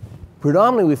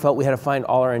 Predominantly, we felt we had to find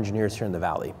all our engineers here in the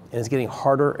Valley. And it's getting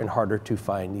harder and harder to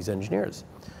find these engineers.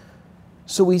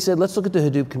 So we said, let's look at the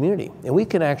Hadoop community. And we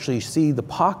can actually see the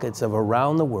pockets of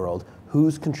around the world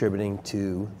who's contributing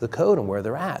to the code and where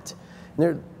they're at.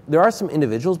 And there are some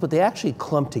individuals, but they actually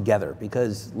clump together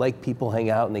because like people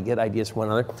hang out and they get ideas from one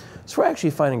another. So we're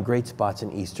actually finding great spots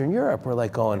in Eastern Europe. We're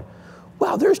like going,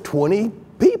 wow, there's 20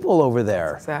 people over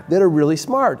there that are really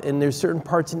smart. And there's certain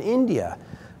parts in India.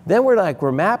 Then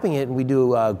we're mapping it, and we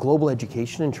do global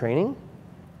education and training.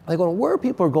 Like, where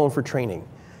people are going for training,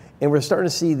 and we're starting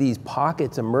to see these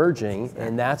pockets emerging,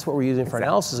 and that's what we're using for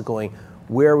analysis. Going,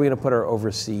 where are we going to put our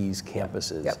overseas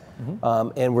campuses?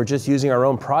 Yep. And we're just using our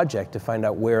own project to find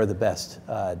out where the best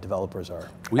developers are.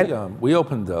 We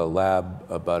opened a lab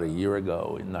about a year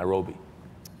ago in Nairobi,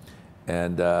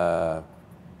 and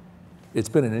it's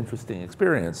been an interesting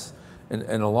experience.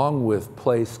 And along with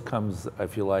place comes, I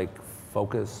feel like,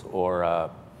 focus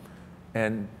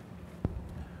and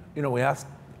we asked,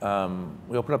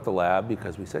 we opened up the lab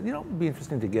because we said, it'd be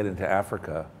interesting to get into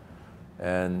Africa.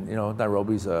 And,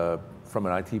 Nairobi's, from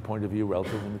an IT point of view,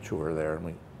 relatively mature there.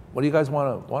 And what do you guys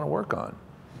want to work on?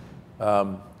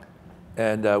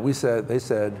 They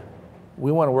said,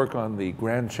 we want to work on the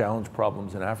grand challenge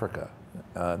problems in Africa.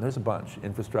 There's a bunch,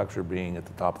 infrastructure being at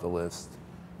the top of the list,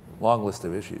 long list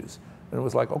of issues. And it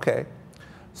was like, okay,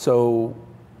 so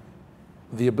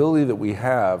the ability that we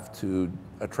have to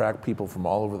attract people from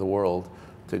all over the world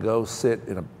to go sit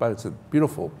in but it's a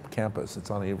beautiful campus, it's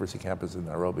on the university campus in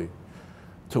Nairobi,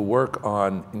 to work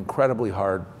on incredibly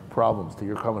hard problems, to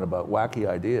your comment about wacky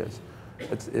ideas.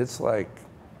 It's like,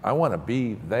 I want to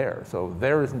be there. So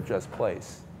there isn't just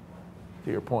place,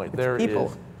 to your point. There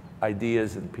is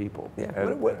ideas and people. Yeah.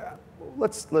 And,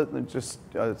 Let's just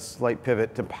a slight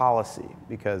pivot to policy,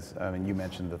 because I mean, you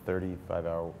mentioned the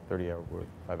 35-hour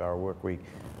work week.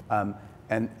 And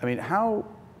I mean,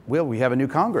 we have a new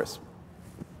Congress.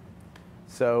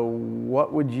 So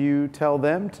what would you tell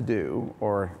them to do,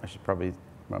 or I should probably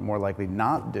more likely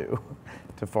not do,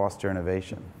 to foster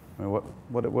innovation? I mean,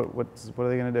 what are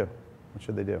they going to do? What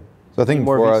should they do? So I think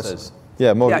more for visas. us,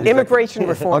 yeah, more immigration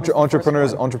reform.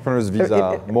 entrepreneurs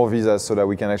visa, more visas, so that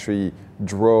we can actually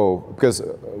draw, because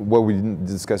what we didn't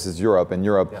discuss is Europe, and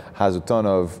Europe has a ton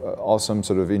of awesome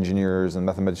sort of engineers and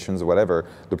mathematicians or whatever.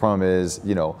 The problem is,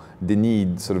 they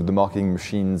need sort of the marketing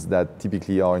machines that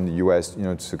typically are in the US,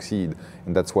 to succeed,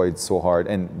 and that's why it's so hard,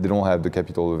 and they don't have the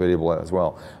capital available as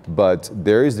well. But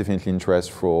there is definitely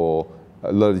interest for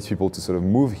a lot of these people to sort of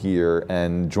move here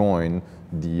and join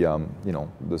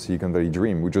the Silicon Valley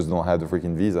dream. We just don't have the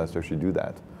freaking visas to actually do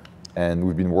that. And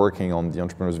we've been working on the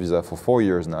entrepreneur's visa for 4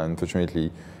 years now.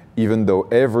 Unfortunately, even though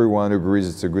everyone agrees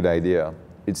it's a good idea,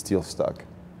 it's still stuck.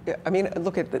 Yeah, I mean,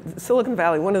 look at Silicon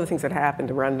Valley. One of the things that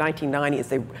happened around 1990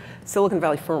 is Silicon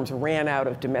Valley firms ran out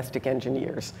of domestic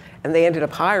engineers, and they ended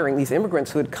up hiring these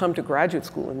immigrants who had come to graduate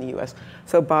school in the U.S.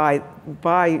 So by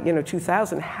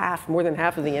 2000, more than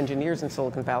half of the engineers in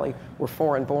Silicon Valley were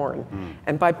foreign-born.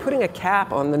 And by putting a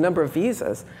cap on the number of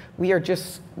visas, we are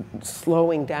just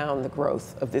slowing down the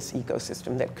growth of this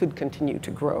ecosystem that could continue to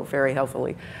grow very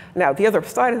healthily. Now, the other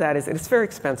side of that is that it's very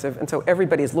expensive, and so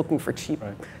everybody is looking for cheap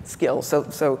skills.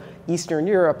 So Eastern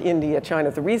Europe, India, China,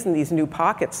 the reason these new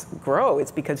pockets grow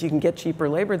is because you can get cheaper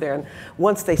labor there. And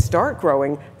once they start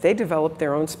growing, they develop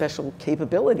their own special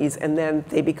capabilities, and then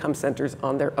they become centers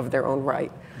of their own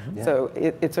right. Yeah. So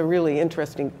it's a really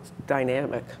interesting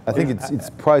dynamic. I think it's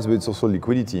price, but it's also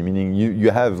liquidity, meaning you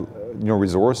have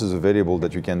resources available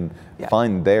that you can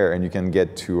find there, and you can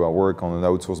get to work on an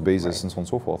outsourced basis and so on and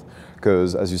so forth.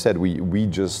 Because as you said, we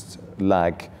just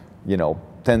lack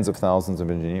tens of thousands of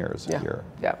engineers here.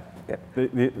 Yeah.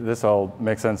 This all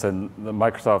makes sense, and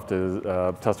Microsoft is,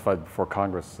 testified before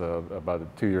Congress about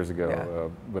 2 years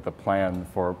ago with a plan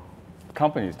for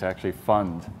companies to actually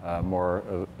fund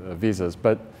more visas.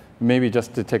 But maybe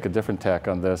just to take a different tack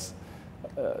on this,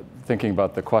 thinking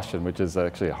about the question, which is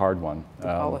actually a hard one.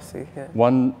 Policy,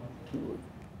 One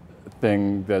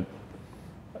thing that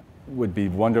would be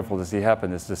wonderful to see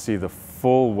happen is to see the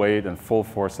full weight and full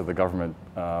force of the government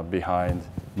behind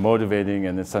motivating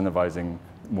and incentivizing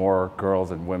more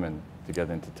girls and women to get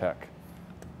into tech.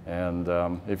 And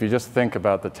if you just think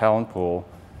about the talent pool,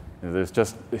 there's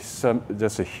just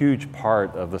a huge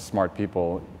part of the smart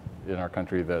people in our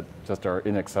country that just are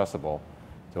inaccessible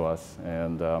to us.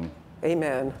 And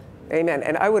Amen. Amen.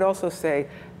 And I would also say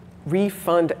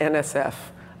refund NSF.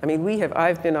 I mean,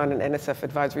 I've been on an NSF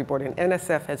advisory board, and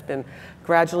NSF has been,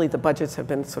 gradually the budgets have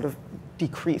been sort of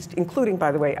decreased, including,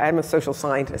 by the way, I'm a social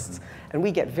scientist, and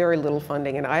we get very little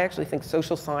funding, and I actually think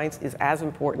social science is as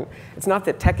important. It's not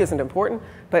that tech isn't important,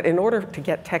 but in order to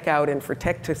get tech out and for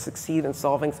tech to succeed in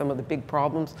solving some of the big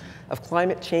problems of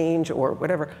climate change or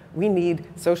whatever, we need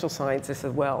social scientists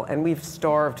as well, and we've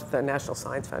starved the National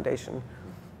Science Foundation.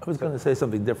 I was going to say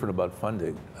something different about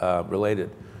funding, related.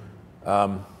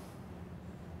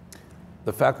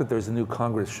 The fact that there's a new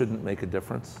Congress shouldn't make a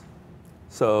difference.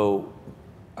 So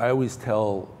I always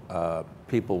tell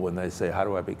people when they say, how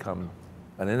do I become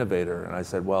an innovator? And I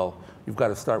said, well, you've got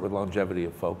to start with longevity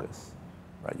of focus,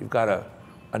 right? You've got to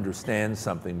understand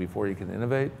something before you can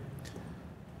innovate.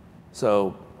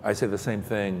 So I say the same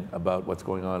thing about what's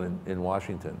going on in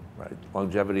Washington, right?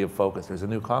 Longevity of focus. There's a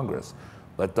new Congress.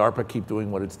 Let DARPA keep doing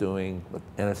what it's doing. Let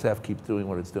NSF keep doing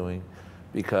what it's doing,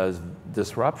 because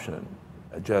disruption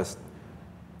just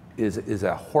is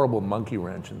a horrible monkey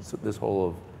wrench in this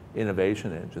whole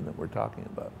innovation engine that we're talking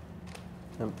about.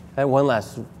 And one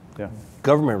last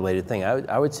government-related thing.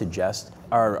 I would suggest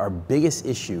our biggest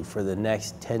issue for the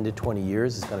next 10 to 20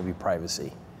 years is going to be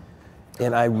privacy.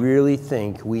 And I really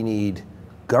think we need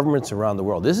governments around the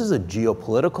world. This is a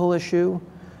geopolitical issue.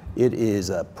 It is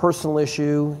a personal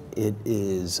issue. It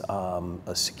is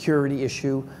a security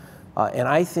issue. And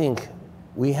I think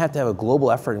we have to have a global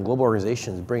effort and global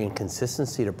organizations bringing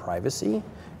consistency to privacy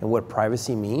and what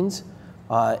privacy means,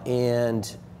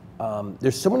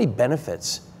 There's so many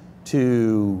benefits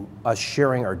to us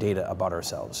sharing our data about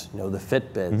ourselves. You know, the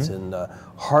Fitbits and the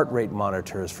heart rate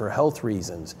monitors for health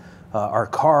reasons, our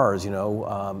cars, you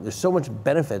know, there's so much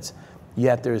benefits,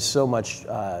 yet there's so much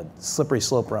slippery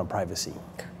slope around privacy.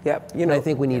 Yep. You know, I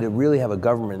think we need to really have a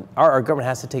government, our government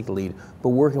has to take the lead, but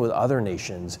working with other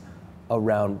nations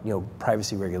around, you know,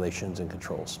 privacy regulations and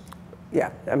controls.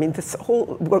 Yeah, I mean, this whole,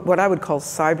 what I would call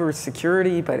cyber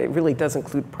security, but it really does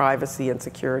include privacy and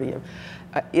security,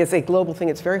 is a global thing.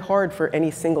 It's very hard for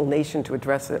any single nation to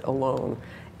address it alone.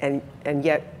 And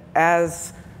yet,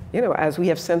 as you know, as we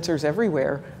have sensors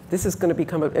everywhere, this is going to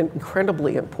become an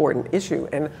incredibly important issue.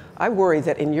 And I worry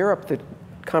that in Europe, the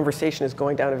conversation is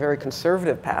going down a very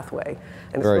conservative pathway,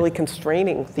 and it's really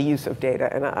constraining the use of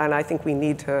data. And I think we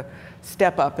need to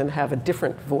step up and have a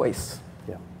different voice.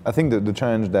 I think that the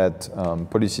challenge that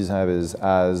policies have is,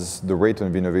 as the rate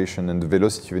of innovation and the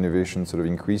velocity of innovation sort of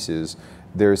increases,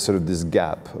 there is sort of this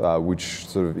gap which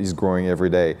sort of is growing every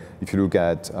day. If you look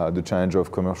at the challenge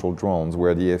of commercial drones,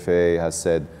 where the FAA has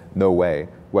said, no way,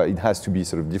 well, it has to be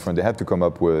sort of different. They have to come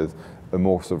up with a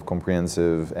more sort of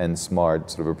comprehensive and smart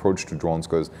sort of approach to drones,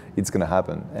 because it's going to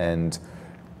happen. And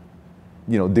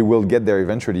you know, they will get there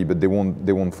eventually, but they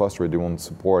won't foster it, they won't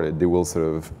support it, they will sort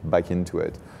of back into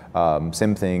it.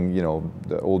 Same thing, you know,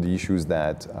 all the issues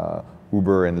that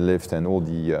Uber and Lyft and all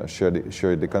the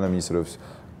shared economy sort of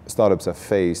startups have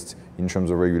faced in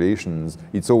terms of regulations.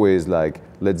 It's always like,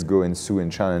 let's go and sue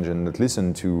and challenge and not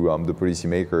listen to the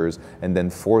policymakers, and then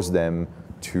force them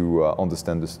to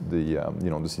understand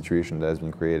the situation that has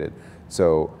been created.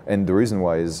 So, and the reason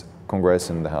why is Congress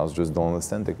and the House just don't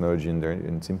understand technology and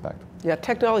its impact. Yeah,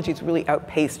 technology has really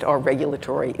outpaced our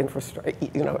regulatory infrastructure,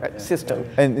 system.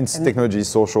 And technology is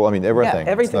social, I mean, everything.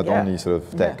 Yeah, everything. It's not only sort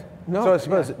of tech. Yeah. No, So I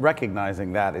suppose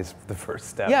recognizing that is the first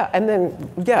step. Yeah, and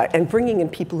then, and bringing in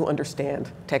people who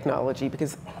understand technology,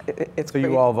 because it's So great.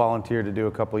 you all volunteer to do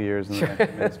a couple years in the next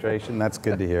administration? That's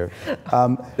good to hear.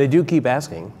 They do keep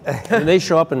asking. And they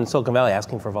show up in Silicon Valley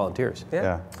asking for volunteers.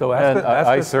 Yeah. So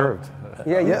I served.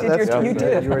 Yeah, you did. You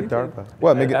did. You were at DARPA.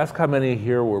 Well, ask how many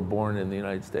here were born in the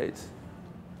United States.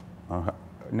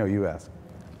 No, you asked.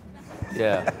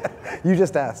 Yeah, You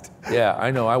just asked. yeah,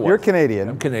 I know. I was. You're Canadian.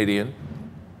 I'm Canadian.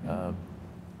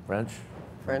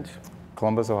 French,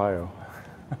 Columbus, Ohio.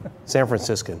 San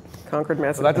Franciscan. Concord, That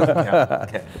Massachusetts. doesn't count.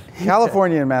 Okay.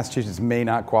 California and Massachusetts may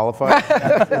not qualify.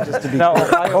 Just to be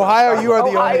Ohio, you are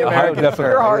the only American.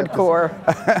 You're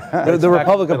hardcore. The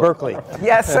Republic of Berkeley.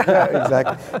 Yes.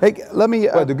 Exactly. Hey, let me.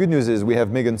 well, the good news is we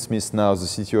have Megan Smith now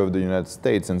as the CTO of the United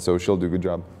States, and so she'll do a good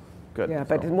job. Good. Yeah,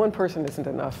 but one person isn't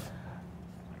enough.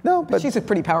 No, But she's a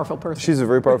pretty powerful person. she's a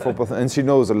very powerful person, and she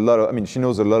knows a lot of. I mean, she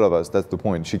knows a lot of us. That's the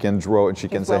point. She can draw, and she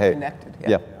can say, well "Hey, connected,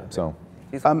 yeah." So,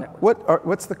 She's a network.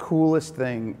 What's the coolest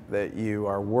thing that you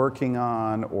are working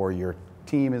on, or your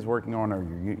team is working on, or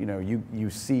you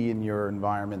see in your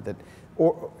environment that,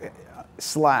 or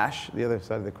slash the other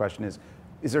side of the question is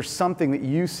there something that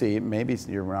you see, maybe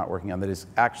you're not working on, that is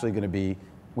actually going to be,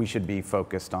 we should be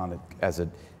focused on it as a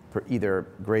either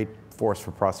great force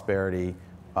for prosperity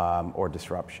or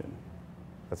disruption?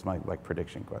 That's my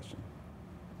prediction question,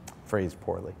 phrased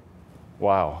poorly.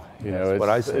 Wow, That's what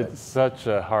I said. It's such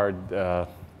a hard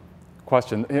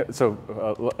question. So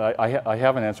I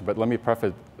have an answer, but let me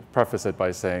preface it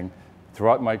by saying,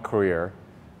 throughout my career,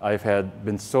 I've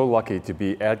been so lucky to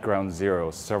be at ground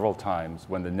zero several times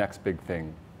when the next big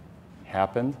thing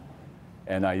happened,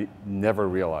 and I never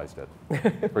realized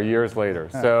it for years later.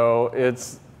 So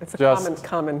it's a just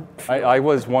common. I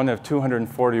was one of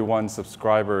 241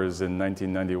 subscribers in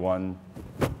 1991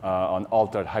 on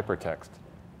alt.hypertext,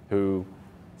 who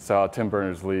saw Tim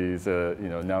Berners-Lee's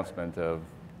announcement of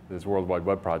this World Wide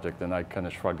Web project, and I kind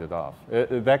of shrugged it off.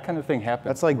 That kind of thing happens.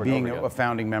 That's like over and being over a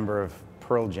founding member of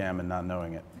Pearl Jam and not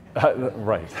knowing it.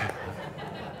 right.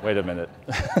 Wait a minute.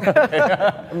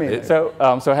 I mean, So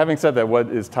having said that, what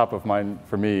is top of mind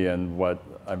for me and what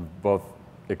I'm both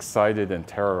excited and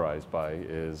terrorized by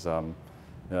is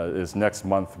next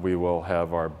month we will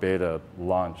have our beta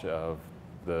launch of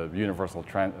the universal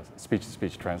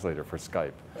speech-to-speech translator for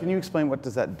Skype. can you explain what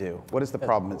does that do? What is the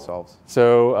problem it solves?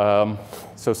 So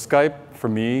Skype, for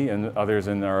me and others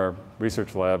in our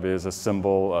research lab, is a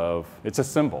symbol of, it's a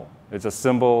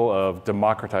symbol of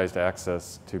democratized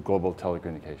access to global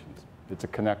telecommunications. It's a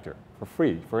connector for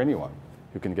free for anyone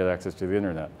who can get access to the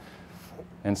internet.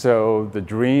 And so the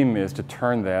dream is to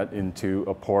turn that into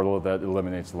a portal that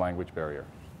eliminates the language barrier.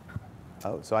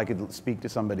 Oh, so I could speak to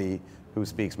somebody who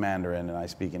speaks Mandarin and I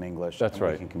speak in English. That's and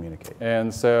right. We can communicate.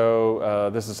 And so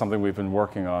this is something we've been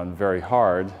working on very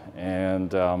hard,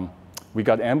 and we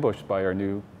got ambushed by our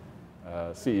new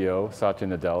CEO, Satya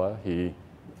Nadella. He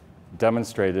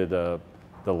demonstrated the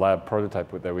lab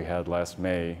prototype that we had last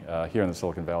May here in the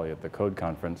Silicon Valley at the Code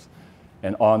Conference,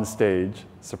 and on stage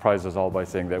surprised us all by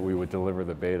saying that we would deliver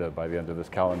the beta by the end of this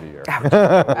calendar year.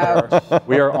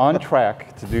 We are on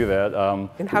track to do that.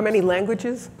 In how many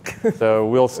languages? So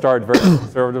we'll start very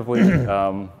conservatively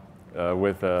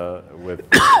with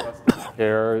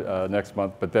care next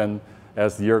month, but then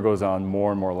as the year goes on,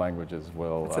 more and more languages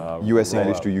will. US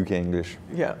English to UK English.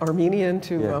 Yeah, Armenian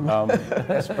to.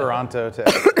 Esperanto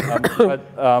to.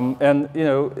 And you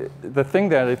know, the thing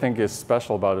that I think is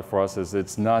special about it for us is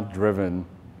it's not driven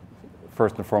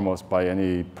first and foremost by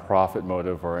any profit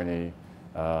motive or any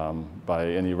by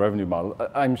any revenue model.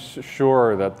 I'm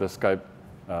sure that the Skype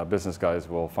business guys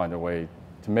will find a way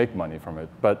to make money from it,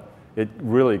 but it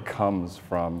really comes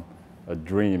from a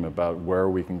dream about where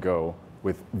we can go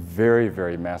with very,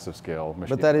 very massive scale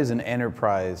machine. But that is an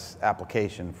enterprise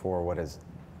application for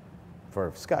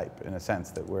for Skype, in a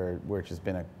sense, that where it's just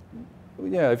been a.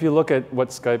 Yeah, if you look at what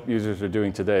Skype users are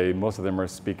doing today, most of them are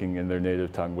speaking in their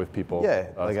native tongue with people. Yeah,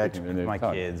 like speaking their native my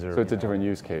tongue. kids. Or, so it's a different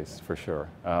use case for sure.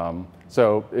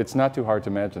 So it's not too hard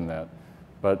to imagine that,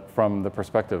 but from the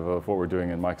perspective of what we're doing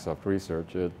in Microsoft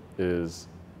Research, it is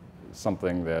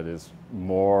something that is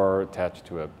more attached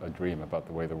to a dream about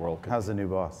the way the world could. How's the new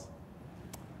boss?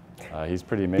 He's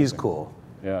pretty amazing. He's cool.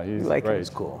 Yeah, he's like great. him. He's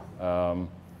cool.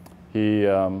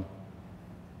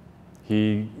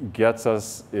 He gets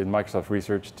us in Microsoft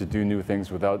Research to do new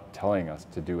things without telling us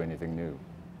to do anything new.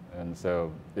 And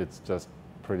so it's just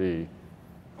pretty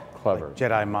clever. Like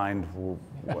Jedi mind.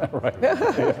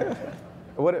 Right.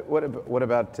 What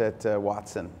about at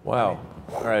Watson? Wow.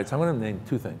 All right, so I'm going to name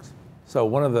two things. So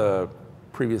one of the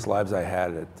previous labs I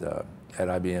had at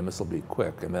IBM, this will be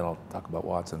quick, and then I'll talk about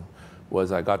Watson,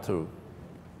 was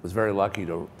was very lucky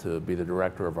to be the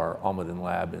director of our Almaden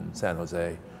lab in San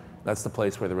Jose. That's the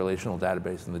place where the relational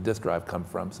database and the disk drive come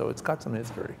from, so it's got some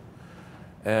history.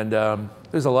 And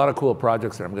there's a lot of cool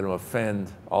projects there. I'm going to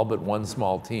offend all but one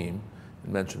small team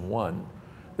and mention one.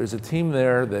 There's a team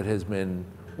there that has been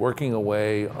working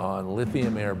away on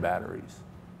lithium-air batteries.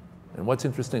 And what's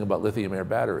interesting about lithium-air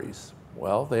batteries?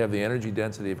 Well, they have the energy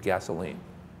density of gasoline.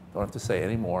 Don't have to say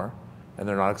any more, and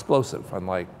they're not explosive,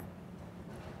 unlike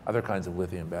other kinds of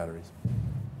lithium batteries.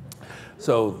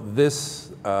 So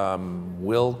this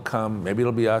will come, maybe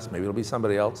it'll be us, maybe it'll be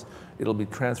somebody else. It'll be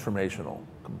transformational,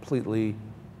 completely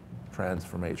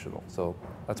transformational. So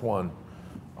that's one.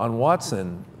 On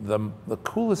Watson, the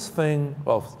coolest thing,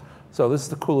 well, so this is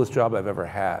the coolest job I've ever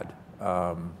had.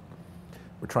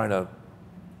 We're trying to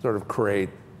sort of create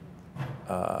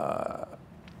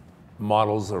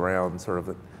models around sort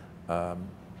of the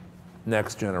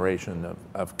next generation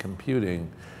of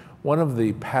computing. One of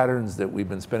the patterns that we've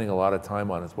been spending a lot of time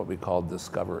on is what we call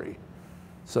discovery.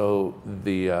 So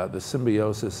the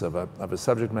symbiosis of a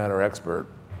subject matter expert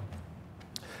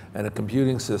and a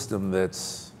computing system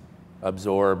that's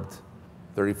absorbed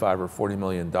 35 or 40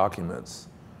 million documents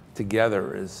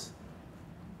together is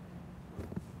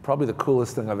probably the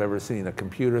coolest thing I've ever seen. A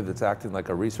computer that's acting like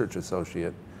a research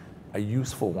associate, a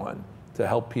useful one to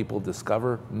help people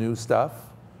discover new stuff.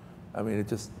 I mean, it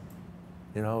just,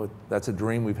 you know, that's a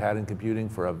dream we've had in computing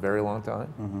for a very long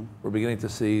time. Mm-hmm. We're beginning to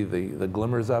see the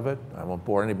glimmers of it. I won't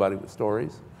bore anybody with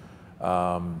stories.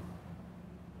 But,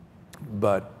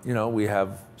 you know, we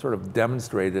have sort of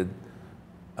demonstrated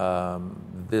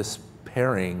this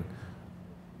pairing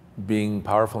being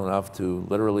powerful enough to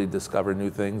literally discover new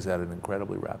things at an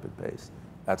incredibly rapid pace.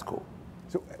 That's cool.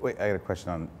 So wait, I got a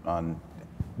question on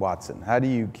Watson. How do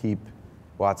you keep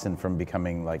Watson from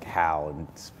becoming like HAL in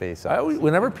space?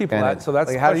 Whenever people ask, so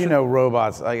that's like, how do you know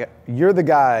robots? Like, you're the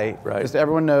guy. Right. Just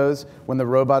everyone knows when the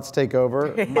robots take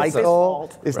over,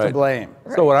 Michael is to blame.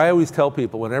 Right. So what I always tell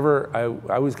people, whenever I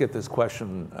always get this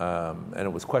question, and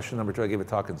it was question number 2. I gave a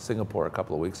talk in Singapore a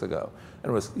couple of weeks ago,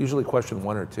 and it was usually question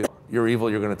 1 or 2. You're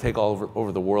evil. You're going to take all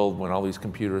over the world when all these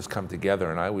computers come together.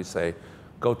 And I always say,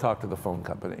 go talk to the phone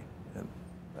company, and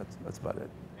that's about it.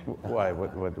 Why?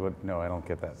 What? No, I don't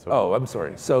get that. So oh, I'm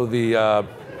sorry. So the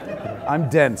I'm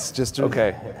dense. Just to,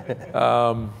 okay.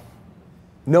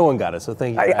 No one got it, so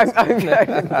thank you. I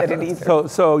didn't get it either.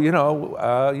 So you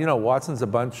know, Watson's a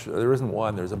bunch. There isn't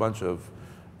one. There's a bunch of,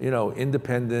 you know,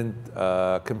 independent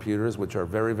computers which are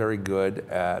very, very good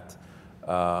at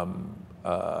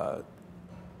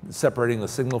separating the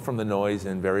signal from the noise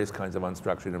in various kinds of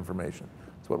unstructured information.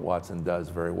 That's what Watson does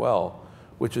very well,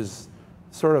 which is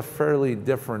sort of fairly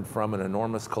different from an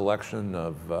enormous collection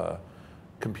of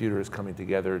computers coming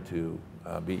together to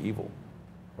be evil.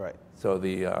 Right. So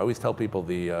I always tell people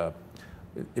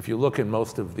if you look in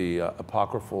most of the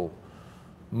apocryphal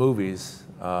movies.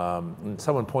 And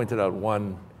someone pointed out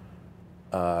one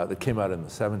that came out in the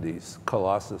 70s,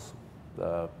 Colossus.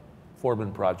 The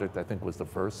Foreman Project, I think, was the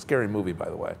first. Scary movie, by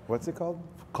the way. What's it called?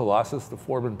 Colossus, the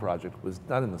Foreman Project, was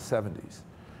done in the 70s.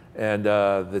 And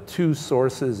the two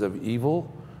sources of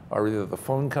evil are either the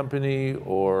phone company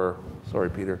or, sorry,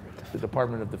 Peter, the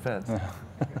Department of Defense.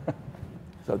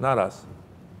 So not us.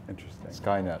 Interesting.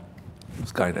 Skynet.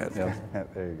 Skynet. Yeah.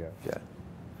 There you go. Yeah.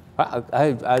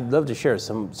 I'd love to share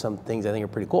some things I think are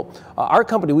pretty cool. Our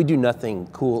company, we do nothing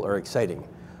cool or exciting,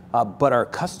 but our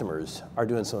customers are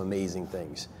doing some amazing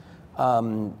things.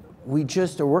 We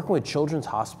just are working with Children's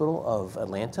Hospital of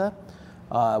Atlanta,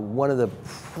 one of the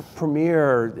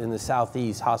premier in the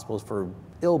Southeast hospitals for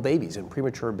ill babies and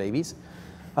premature babies.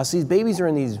 So these babies are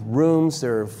in these rooms,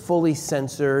 they're fully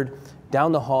censored.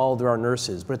 Down the hall, there are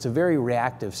nurses, but it's a very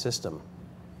reactive system.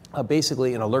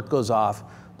 Basically, an alert goes off,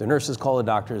 the nurses call the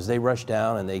doctors, they rush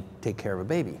down and they take care of a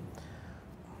baby.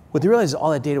 What they realized is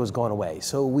all that data was going away.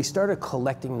 So we started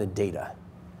collecting the data.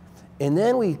 And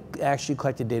then we actually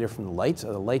collected data from the lights.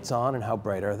 Are the lights on and how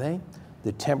bright are they?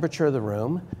 The temperature of the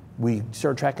room. We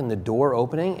started tracking the door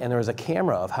opening, and there was a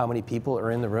camera of how many people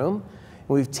are in the room. And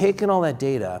we've taken all that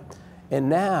data, and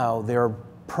now they're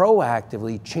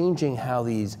proactively changing how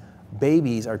these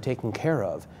babies are taken care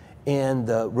of. And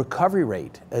the recovery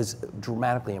rate has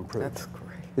dramatically improved. That's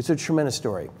great. It's a tremendous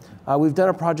story. We've done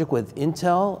a project with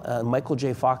Intel, Michael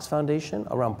J. Fox Foundation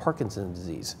around Parkinson's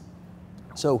disease.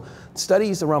 So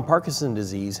studies around Parkinson's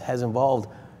disease has involved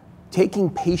taking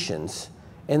patients,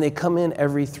 and they come in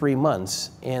every 3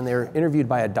 months, and they're interviewed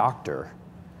by a doctor.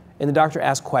 And the doctor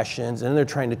asks questions, and then they're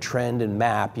trying to trend and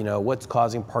map, what's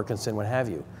causing Parkinson, what have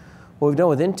you. What we've done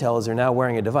with Intel is they're now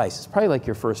wearing a device. It's probably like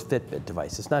your first Fitbit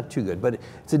device. It's not too good, but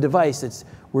it's a device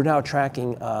we're now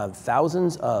tracking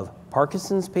thousands of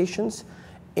Parkinson's patients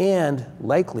and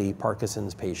likely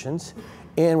Parkinson's patients,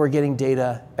 and we're getting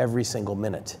data every single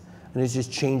minute. And it's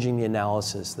just changing the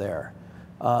analysis there.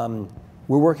 We're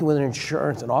working with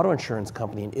an auto insurance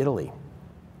company in Italy,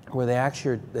 where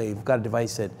they've got a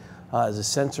device that is a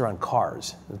sensor on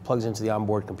cars. It plugs into the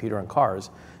onboard computer on cars,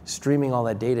 streaming all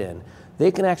that data in.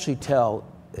 They can actually tell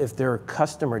if their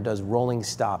customer does rolling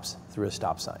stops through a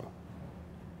stop sign.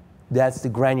 That's the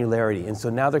granularity. And so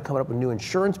now they're coming up with new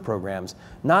insurance programs.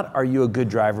 Not, are you a good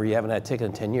driver? You haven't had a ticket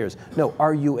in 10 years. No,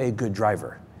 are you a good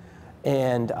driver?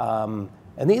 And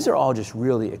these are all just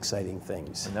really exciting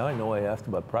things. And now I know why I asked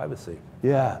about privacy.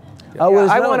 Yeah. I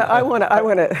want to.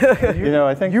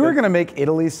 I think You were going to make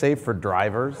Italy safe for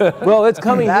drivers? Well, it's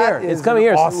coming here. That is It's coming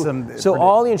here. awesome. So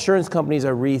all the insurance companies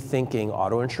are rethinking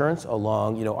auto insurance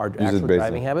along, our actual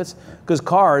driving habits. Because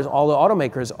cars, all the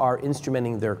automakers are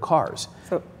instrumenting their cars.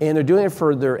 And they're doing it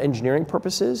for their engineering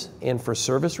purposes and for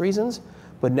service reasons.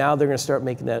 But now they're going to start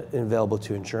making that available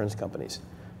to insurance companies.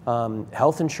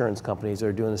 Health insurance companies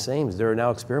are doing the same. They're now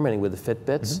experimenting with the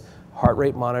Fitbits, heart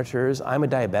rate monitors. I'm a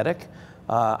diabetic.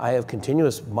 I have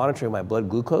continuous monitoring of my blood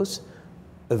glucose.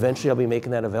 Eventually, I'll be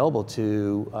making that available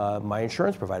to my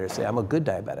insurance provider. Say I'm a good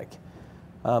diabetic.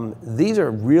 These are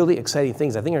really exciting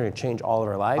things. I think are going to change all of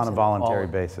our lives On a voluntary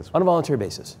basis. On a voluntary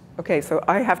basis. Okay, so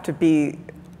I have to be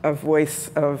a voice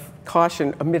of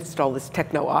caution amidst all this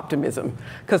techno-optimism,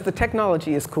 because the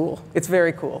technology is cool. It's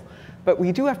very cool. But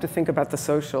we do have to think about the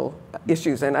social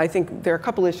issues, and I think there are a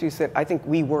couple issues that I think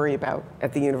we worry about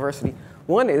at the university.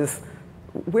 One is,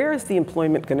 where is the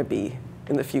employment going to be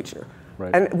in the future?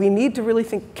 Right. And we need to really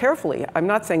think carefully. I'm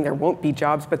not saying there won't be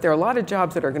jobs, but there are a lot of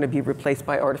jobs that are going to be replaced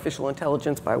by artificial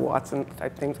intelligence, by Watson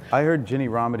type things. I heard Ginny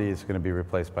Rometty is going to be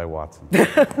replaced by Watson. Is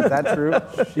that true?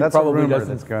 That's a rumor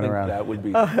that's going around. That would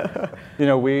be.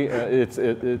 It's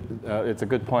a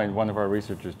good point. One of our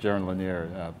researchers, Jaron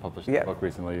Lanier, published a book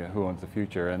recently, Who Owns the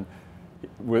Future? And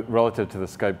relative to the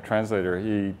Skype translator,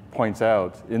 he points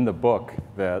out in the book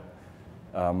that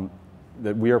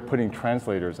that we are putting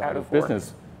translators out of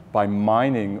business by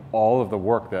mining all of the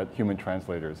work that human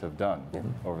translators have done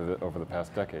over the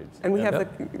past decades. And we have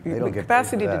the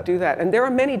capacity to do that. And there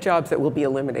are many jobs that will be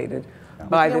eliminated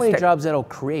by this. How many jobs that'll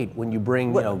create when you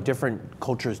bring different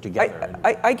cultures together?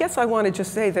 I guess I want to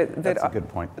just say that That's a good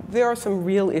point. There are some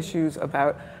real issues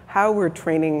about how we're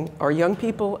training our young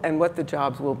people and what the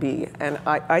jobs will be. And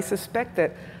I suspect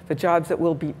that the jobs that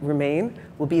will remain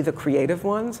will be the creative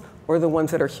ones or the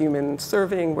ones that are human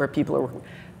serving, where people are working.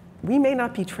 We may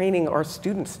not be training our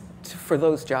students for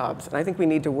those jobs. And I think we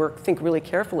need to think really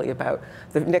carefully about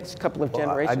the next couple of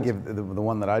generations. I'd give the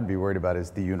one that I'd be worried about is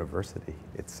the university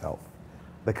itself.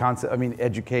 the concept. I mean,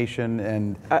 education,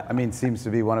 and I mean, seems to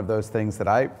be one of those things that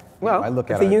I look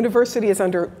at. The university is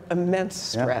under immense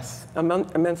stress.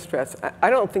 Immense stress. I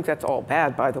don't think that's all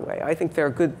bad, by the way. I think there are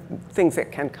good things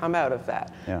that can come out of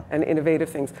that, and innovative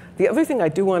things. The other thing I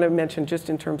do want to mention, just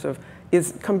in terms of,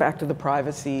 is come back to the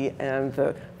privacy and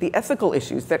the ethical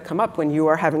issues that come up when you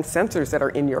are having sensors that are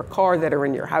in your car, that are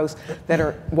in your house, that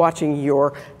are watching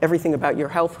everything about your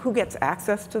health. Who gets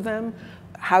access to them?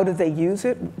 How do they use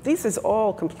it? This is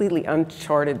all completely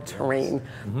uncharted terrain,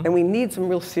 and we need some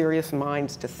real serious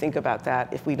minds to think about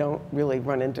that if we don't really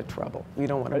run into trouble. We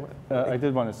don't want to. I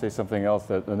did want to say something else,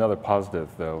 another positive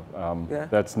though,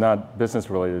 that's not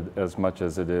business related as much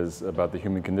as it is about the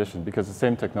human condition, because the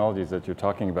same technologies that you're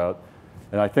talking about,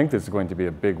 and I think this is going to be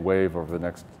a big wave over the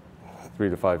next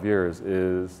 3 to 5 years,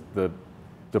 is the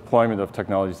deployment of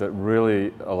technologies that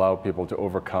really allow people to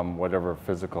overcome whatever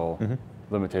physical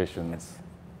limitations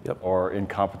or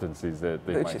incompetencies that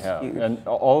they might have. Huge. And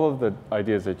all of the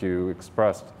ideas that you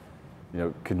expressed,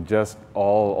 can just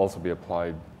all also be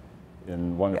applied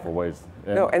in wonderful ways.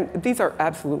 And these are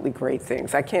absolutely great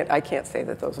things. I can't say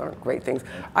that those aren't great things.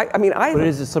 But it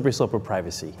is a slippery slope of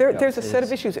privacy. There's a set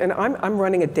of issues, and I'm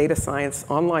running a data science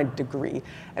online degree,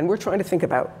 and we're trying to think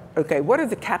about, okay, what are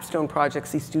the capstone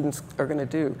projects these students are going to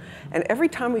do? And every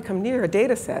time we come near a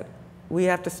data set, we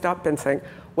have to stop and say,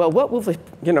 well, what will the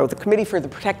Committee for the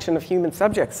Protection of Human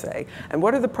Subjects say? And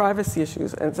what are the privacy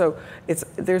issues? And so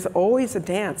there's always a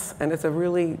dance, and it's a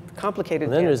really complicated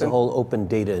And then dance. there's the whole open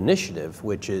data initiative,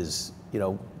 which is,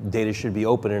 data should be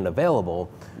open and available.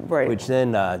 Right. Which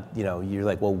then, you're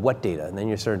like, well, what data? And then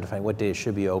you're starting to find what data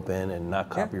should be open and not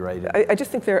copyrighted. I just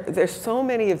think there's so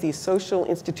many of these social,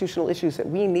 institutional issues that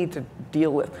we need to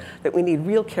deal with, that we need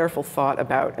real careful thought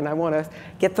about. And I want to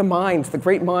get the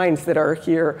great minds that are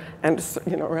here and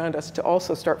around us, to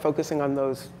also start focusing on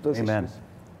those Amen. issues.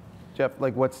 Jeff,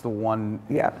 what's the one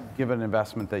given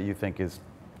investment that you think is,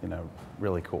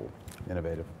 really cool,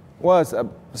 innovative? Well,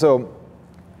 so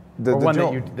or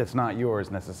one that's not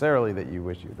yours necessarily that you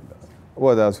wish you'd invested?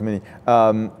 Well, that was for many.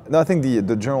 No, I think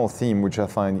the general theme, which I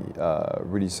find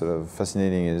really sort of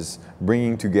fascinating, is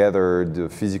bringing together the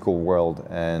physical world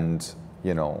and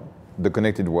the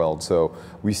connected world. So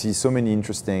we see so many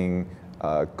interesting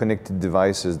connected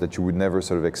devices that you would never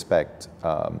sort of expect.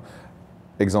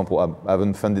 Example, I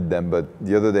haven't funded them, but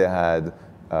the other day I had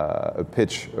a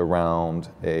pitch around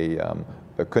a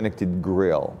connected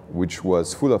grill, which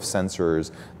was full of sensors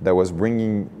that was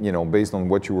bringing, based on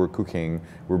what you were cooking,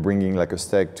 we're bringing like a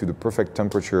steak to the perfect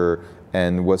temperature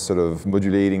and was sort of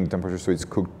modulating the temperature so it's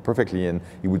cooked perfectly, and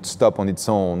it would stop on its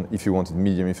own if you wanted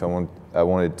medium, if I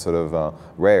wanted sort of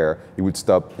rare, it would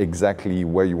stop exactly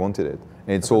where you wanted it.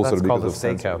 And it's all sort of because of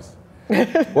steakhouse.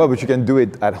 Well, but you can do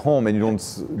it at home, and you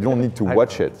don't need to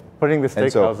watch it. Putting the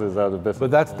steakhouses out of business.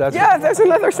 But that's there's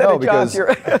another set of jobs.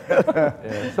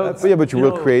 But you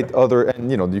will create other, and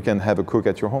you can have a cook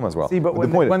at your home as well. See, but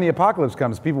when the apocalypse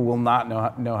comes, people will not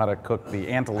know how to cook the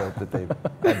antelope that they've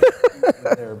had.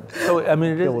 So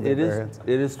it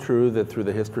is true that through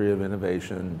the history of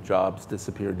innovation, jobs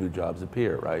disappear, new jobs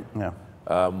appear, right? Yeah.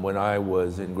 When I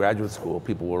was in graduate school,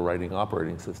 people were writing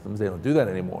operating systems. They don't do that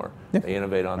anymore. They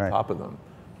innovate on top of them.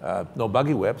 No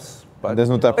buggy whips. But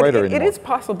there's no typewriter anymore. It is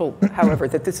possible, however,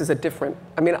 that this is a different.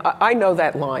 I know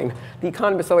that line. The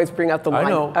economists always bring out the line. I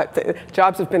know.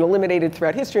 Jobs have been eliminated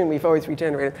throughout history, and we've always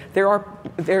regenerated.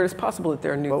 There is possible that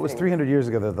there are new. Well, it was 300 years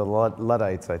ago that the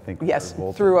Luddites, I think,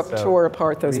 tore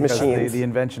apart those machines. The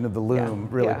invention of the loom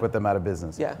really put them out of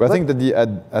business. Yeah. But I think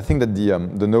that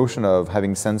the notion of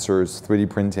having sensors, 3D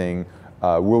printing,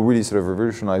 will really sort of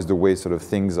revolutionize the way sort of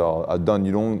things are done.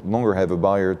 You don't longer have a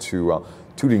barrier to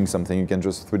tooling something. You can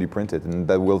just 3D print it, and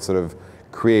that will sort of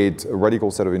create a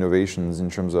radical set of innovations in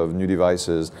terms of new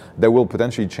devices that will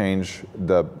potentially change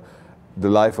the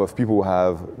life of people who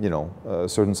have a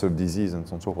certain sort of disease and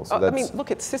so on and so forth. So look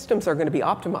at systems are going to be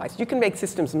optimized. You can make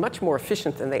systems much more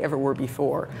efficient than they ever were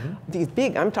before. These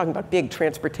I'm talking about big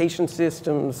transportation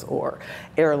systems or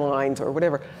airlines or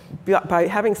whatever. By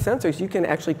having sensors, you can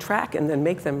actually track and then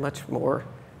make them much more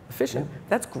efficient.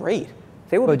 That's great.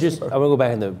 They will be cheaper. I'm going to go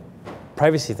back in the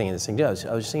privacy thing in this thing. I was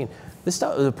just saying, this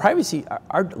stuff, the privacy,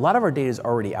 a lot of our data is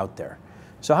already out there.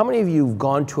 So how many of you have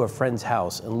gone to a friend's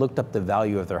house and looked up the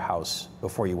value of their house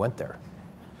before you went there?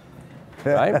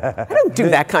 Right? I don't do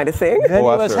that kind of thing. Many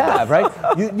of us have, right?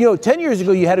 10 years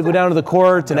ago, you had to go down to the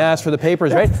courts and ask for the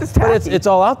papers, right? But it's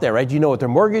all out there, right? You know what their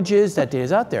mortgage is. That data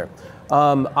is out there.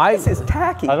 This is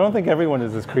tacky. I don't think everyone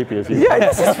is as creepy as you. Yeah,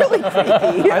 this is really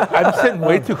creepy. I'm sitting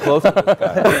way too close to this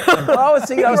guy. I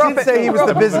was going to say he was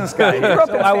the business guy.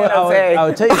 I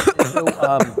would tell you,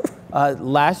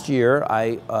 Last year,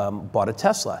 I bought a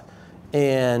Tesla,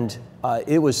 and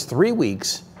it was 3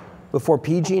 weeks before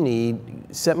PG&E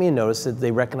sent me a notice that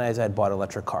they recognized I had bought an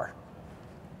electric car.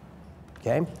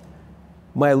 Okay?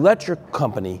 My electric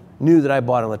company knew that I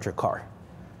bought an electric car.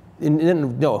 And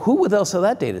didn't know who would they'll sell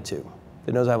that data to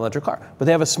that knows I have an electric car. But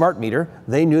they have a smart meter.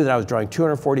 They knew that I was drawing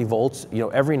 240 volts,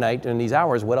 every night in these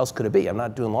hours. What else could it be? I'm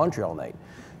not doing laundry all night.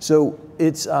 So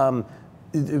it's our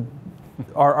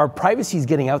privacy is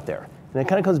getting out there, and it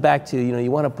kind of comes back to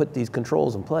you want to put these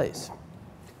controls in place.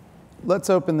 Let's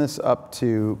open this up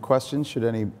to questions. Should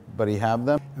anybody have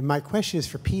them? And my question is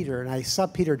for Peter, and I saw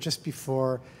Peter just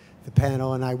before the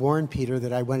panel, and I warned Peter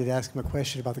that I wanted to ask him a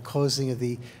question about the closing of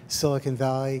the Silicon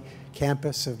Valley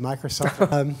campus of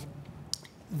Microsoft.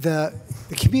 The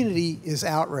community is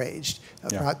outraged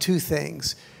about two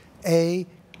things. A,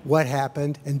 what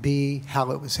happened, and B, how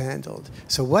it was handled.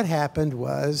 So what happened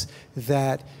was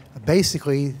that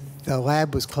basically the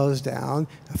lab was closed down,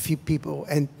 a few people,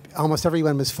 and almost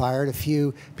everyone was fired. A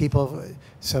few people,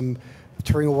 some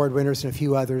Turing Award winners and a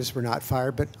few others were not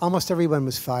fired, but almost everyone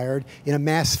was fired in a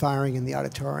mass firing in the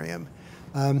auditorium.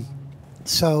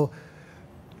 So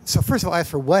first of all, as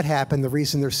for what happened, the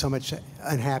reason there's so much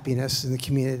unhappiness in the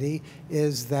community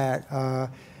is that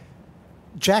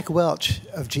Jack Welch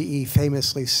of GE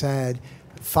famously said,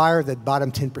 fire the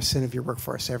bottom 10% of your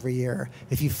workforce every year.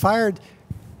 If you fired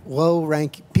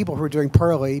low-rank people who were doing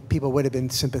poorly, people would have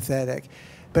been sympathetic.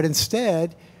 But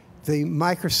instead, the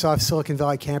Microsoft Silicon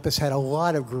Valley campus had a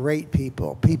lot of great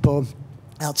people,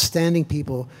 outstanding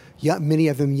people, many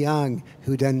of them young,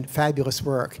 who'd done fabulous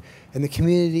work. And the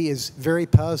community is very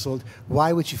puzzled.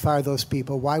 Why would you fire those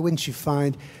people? Why wouldn't you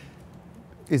find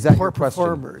poor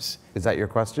performers? Is that your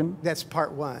question? That's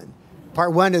part one.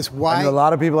 Part one is why. I know a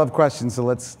lot of people have questions, so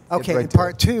let's Okay, get right and to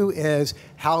part two is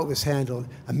how it was handled.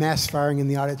 A mass firing in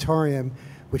the auditorium,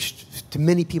 which to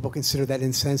many people consider that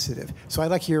insensitive. So I'd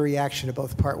like your reaction to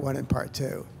both part one and part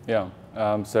two. Yeah.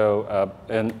 Let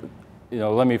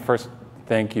me first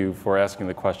thank you for asking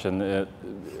the question,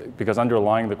 because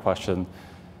underlying the question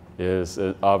is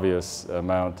an obvious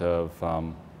amount of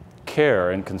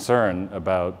care and concern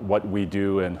about what we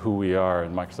do and who we are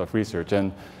in Microsoft Research.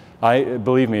 And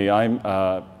believe me, I'm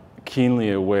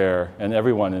keenly aware, and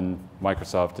everyone in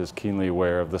Microsoft is keenly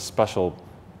aware of the special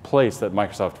place that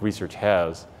Microsoft Research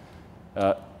has.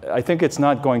 I think it's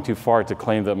not going too far to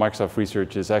claim that Microsoft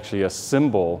Research is actually a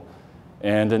symbol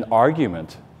and an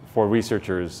argument for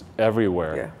researchers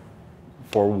everywhere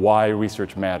for why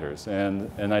research matters.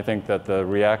 And I think that the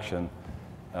reaction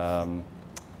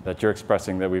that you're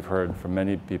expressing, that we've heard from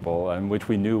many people, and which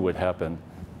we knew would happen,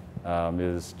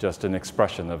 is just an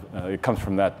expression of, it comes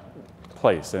from that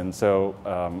place. And so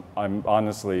I'm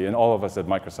honestly, and all of us at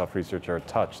Microsoft Research are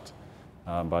touched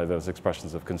by those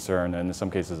expressions of concern and in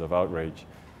some cases of outrage.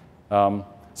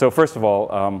 So first of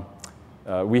all,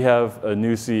 we have a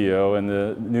new CEO, and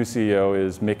the new CEO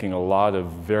is making a lot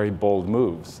of very bold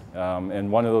moves.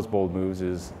 And one of those bold moves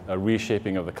is a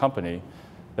reshaping of the company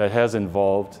that has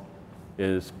involved,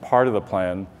 is part of the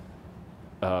plan,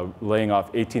 laying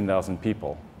off 18,000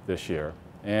 people this year.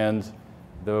 And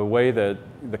the way that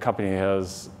the company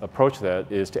has approached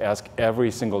that is to ask every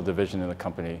single division in the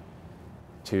company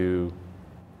to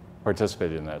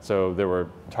participate in that. So there were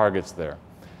targets there.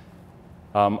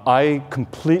 I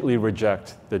completely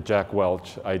reject the Jack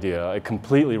Welch idea. I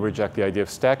completely reject the idea of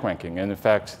stack ranking. And in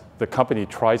fact, the company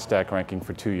tried stack ranking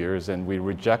for 2 years and we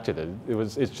rejected it.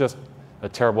 It's just a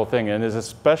terrible thing, and is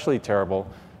especially terrible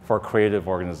for a creative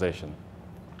organization.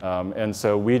 And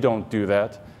so we don't do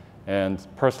that. And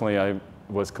personally, I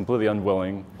was completely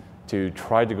unwilling to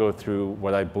try to go through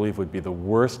what I believe would be the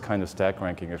worst kind of stack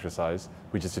ranking exercise,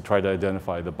 which is to try to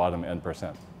identify the bottom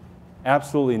n%.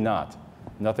 Absolutely not.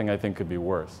 Nothing I think could be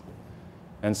worse.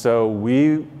 And so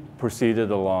we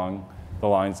proceeded along the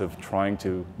lines of trying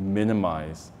to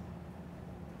minimize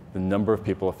the number of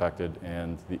people affected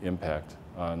and the impact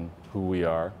on who we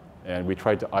are. And we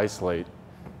tried to isolate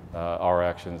our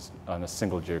actions on a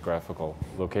single geographical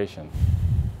location.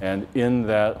 And in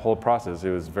that whole process, it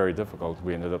was very difficult.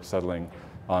 We ended up settling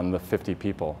on the 50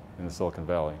 people in the Silicon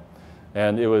Valley.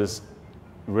 And it was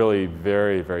really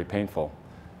very, very painful.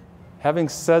 Having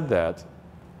said that,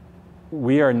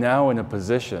 we are now in a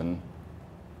position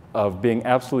of being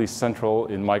absolutely central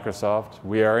in Microsoft.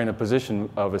 We are in a position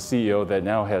of a CEO that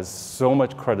now has so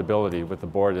much credibility with the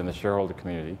board and the shareholder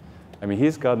community. I mean,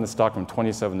 he's gotten the stock from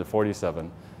 27 to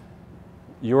 47.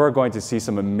 You are going to see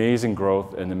some amazing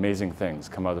growth and amazing things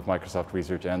come out of Microsoft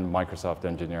Research and Microsoft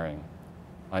Engineering.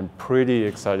 I'm pretty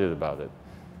excited about it.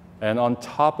 And on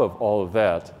top of all of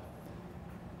that,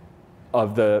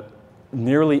 of the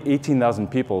nearly 18,000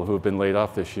 people who have been laid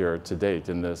off this year to date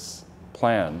in this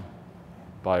plan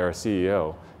by our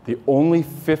CEO, the only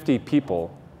 50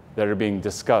 people that are being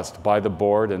discussed by the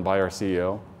board and by our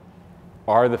CEO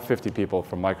are the 50 people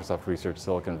from Microsoft Research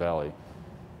Silicon Valley.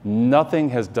 Nothing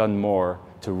has done more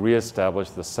to reestablish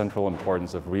the central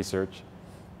importance of research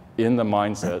in the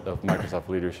mindset of Microsoft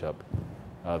leadership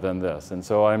than this. And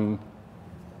so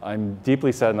I'm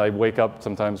deeply sad, and I wake up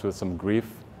sometimes with some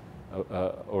grief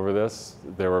over this.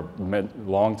 There were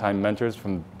longtime mentors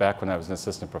from back when I was an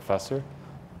assistant professor,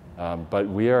 but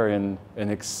we are in an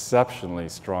exceptionally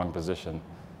strong position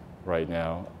right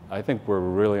now. I think we're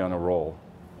really on a roll,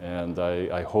 and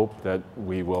I hope that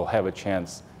we will have a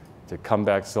chance to come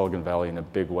back to Silicon Valley in a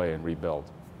big way and rebuild.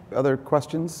 Other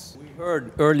questions? We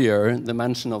heard earlier the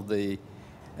mention of the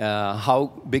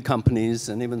how big companies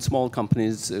and even small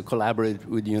companies collaborate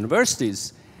with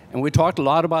universities, and we talked a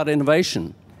lot about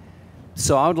innovation.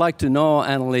 So I would like to know,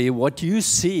 Annalee, what you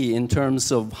see in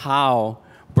terms of how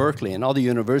Berkeley and other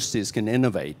universities can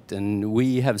innovate. And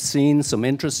we have seen some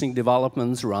interesting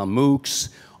developments around MOOCs,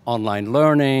 online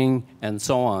learning, and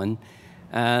so on.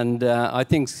 And I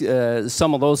think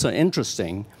some of those are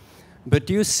interesting. But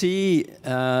do you see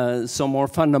some more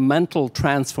fundamental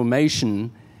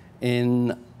transformation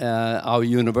in our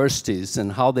universities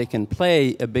and how they can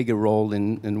play a bigger role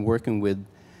in working with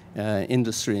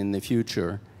industry in the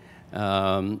future?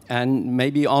 And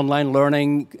maybe online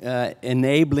learning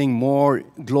enabling more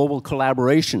global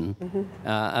collaboration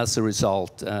as a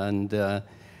result. And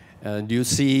do you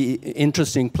see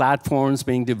interesting platforms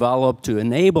being developed to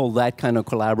enable that kind of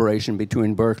collaboration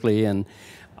between Berkeley and...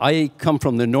 I come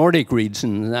from the Nordic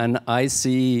region, and I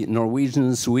see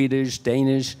Norwegian, Swedish,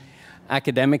 Danish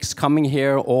academics coming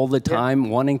here all the time,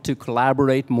 wanting to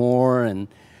collaborate more. And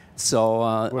so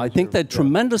I think there are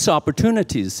tremendous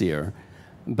opportunities here.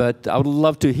 But I would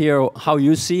love to hear how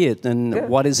you see it and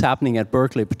what is happening at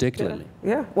Berkeley particularly.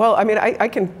 Yeah, well, I mean, I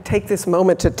can take this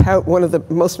moment to tout one of the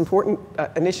most important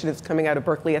initiatives coming out of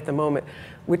Berkeley at the moment,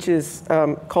 which is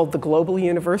called the Global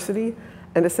University.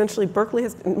 And essentially, Berkeley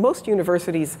has, most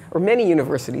universities, or many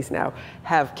universities now,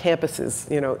 have campuses,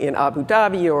 you know, in Abu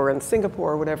Dhabi or in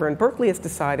Singapore or whatever. And Berkeley has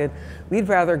decided we'd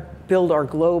rather build our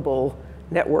global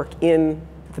network in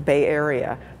the Bay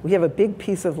Area. We have a big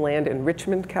piece of land in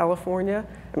Richmond, California.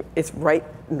 It's right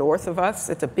north of us.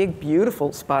 It's a big,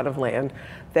 beautiful spot of land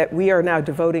that we are now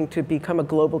devoting to become a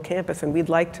global campus. And we'd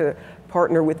like to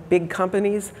partner with big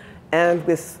companies and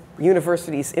with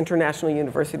universities, international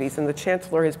universities. And the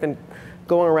chancellor has been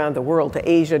going around the world, to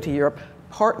Asia, to Europe,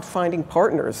 finding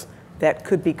partners that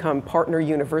could become partner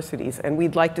universities. And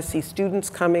we'd like to see students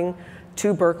coming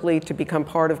to Berkeley to become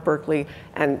part of Berkeley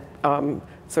and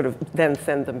sort of then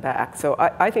send them back. So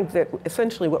I think that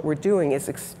essentially what we're doing is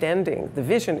extending, the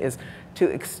vision is to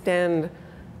extend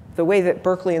the way that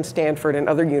Berkeley and Stanford and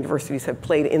other universities have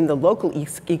played in the local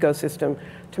ecosystem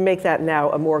to make that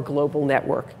now a more global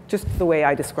network. Just the way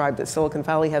I described it, Silicon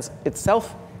Valley has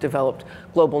itself developed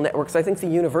global networks. I think the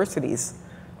universities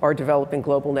are developing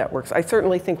global networks. I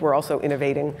certainly think we're also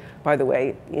innovating, by the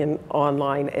way, in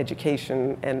online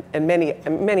education and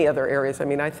many other areas. I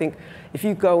mean, I think if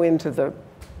you go into the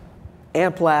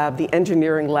AMP lab, the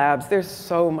engineering labs, there's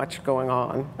so much going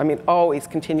on. I mean, always,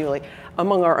 continually.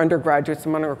 Among our undergraduates,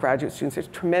 among our graduate students, there's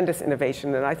tremendous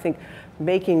innovation, and I think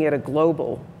making it a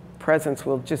global presence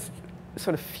will just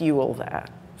sort of fuel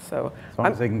that. So as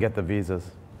long as they can get the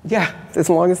visas. Yeah, as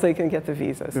long as they can get the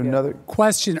visas. Another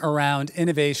question around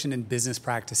innovation and business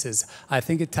practices. I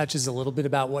think it touches a little bit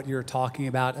about what you're talking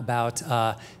about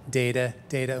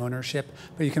data ownership,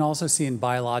 but you can also see in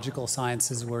biological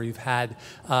sciences where you've had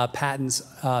patents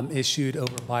issued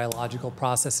over biological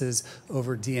processes,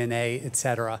 over DNA, et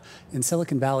cetera. In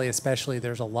Silicon Valley especially,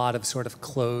 there's a lot of sort of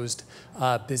closed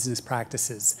business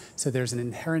practices. So there's an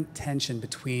inherent tension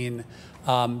between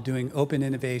doing open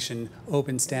innovation,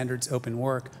 open standards, open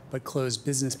work, but closed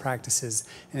business practices.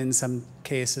 And in some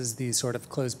cases, these sort of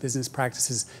closed business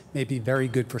practices may be very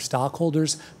good for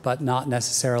stockholders, but not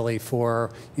necessarily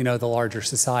for, you know, the larger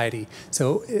society.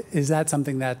 So is that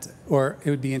something that, or it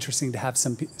would be interesting to have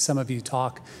some of you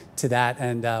talk to that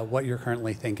and what you're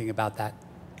currently thinking about that.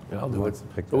 Yeah, I'll do it.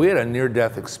 So we had a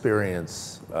near-death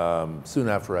experience soon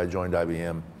after I joined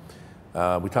IBM.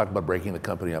 We talked about breaking the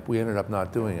company up. We ended up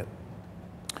not doing it.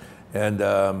 And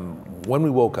when we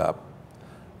woke up,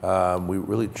 we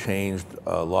really changed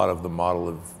a lot of the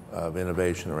model of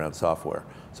innovation around software.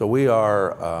 So we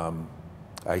are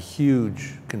a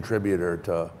huge contributor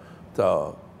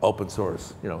to open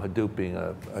source. You know, Hadoop being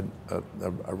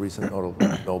a recent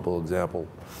notable example,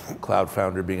 Cloud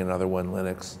Foundry being another one,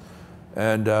 Linux.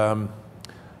 And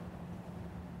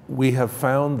we have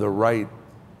found the right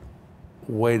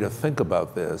way to think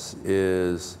about this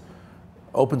is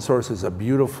open source is a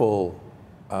beautiful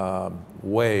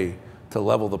way to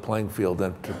level the playing field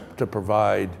and to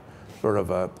provide sort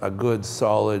of a good,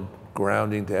 solid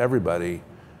grounding to everybody.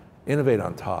 Innovate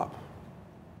on top.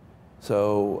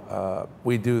 So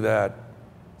we do that.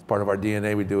 It's part of our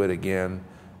DNA. We do it again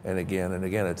and again and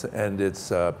again.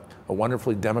 It's a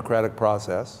wonderfully democratic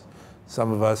process.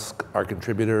 Some of us are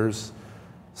contributors.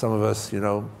 Some of us,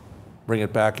 bring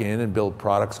it back in and build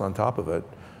products on top of it.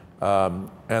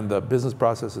 And the business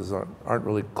processes aren't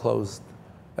really closed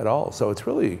at all. So it's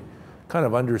really kind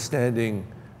of understanding,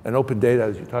 and open data,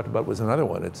 as you talked about, was another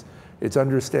one. It's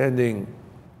understanding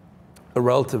the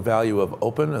relative value of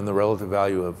open and the relative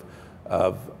value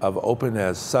of open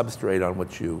as substrate on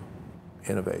which you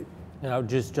innovate. And I'll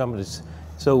just jump into this.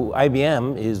 So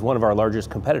IBM is one of our largest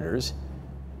competitors,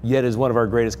 yet is one of our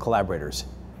greatest collaborators.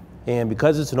 And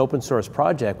because it's an open source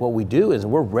project, what we do is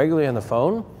we're regularly on the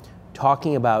phone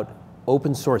talking about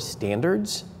open source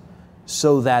standards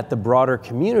so that the broader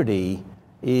community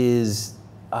is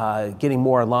getting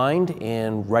more aligned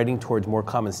and writing towards more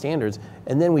common standards.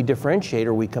 And then we differentiate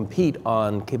or we compete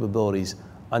on capabilities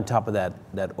on top of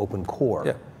that open core.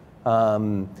 Yeah.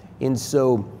 And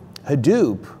so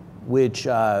Hadoop, which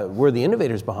we're the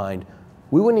innovators behind,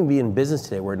 we wouldn't even be in business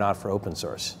today were it not for open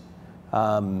source.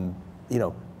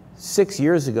 6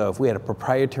 years ago, if we had a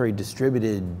proprietary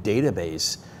distributed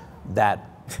database that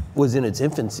was in its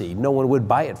infancy, no one would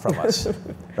buy it from us,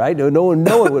 right? No one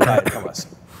would buy it from us.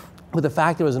 But the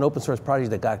fact there was an open source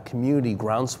project that got community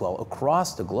groundswell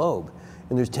across the globe,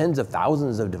 and there's tens of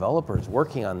thousands of developers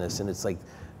working on this, and it's like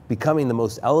becoming the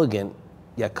most elegant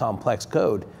yet complex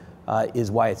code,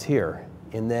 is why it's here.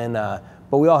 And then,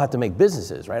 but we all have to make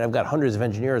businesses, right? I've got hundreds of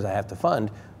engineers I have to fund,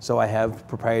 so I have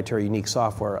proprietary unique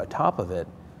software atop of it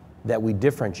that we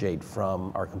differentiate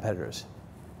from our competitors.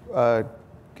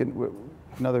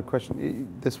 Another question,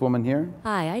 this woman here.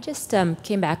 Hi, I just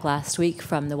came back last week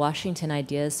from the Washington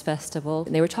Ideas Festival.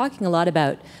 They were talking a lot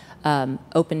about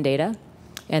open data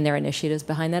and their initiatives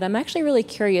behind that. I'm actually really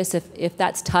curious if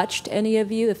that's touched any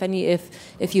of you,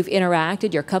 if you've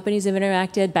interacted, your companies have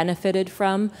interacted, benefited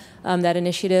from that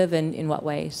initiative, and in what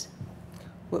ways?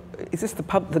 Well, is this the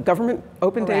government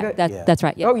open Correct. data? That's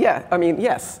right, yeah. Oh yeah, I mean,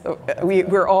 yes.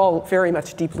 We're all very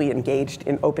much deeply engaged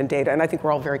in open data, and I think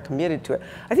we're all very committed to it.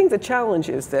 I think the challenge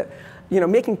is that,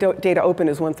 making data open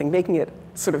is one thing, making it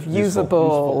sort of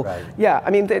usable. Right. Yeah, I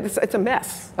mean, it's a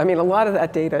mess. I mean, a lot of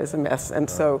that data is a mess, and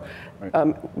so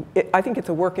I think it's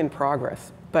a work in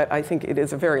progress. But I think it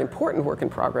is a very important work in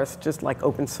progress, just like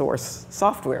open source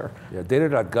software. Yeah,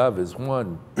 data.gov is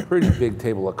one pretty big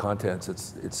table of contents.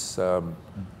 It's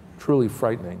truly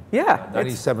frightening. Yeah.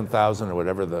 97,000 or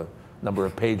whatever the number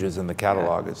of pages in the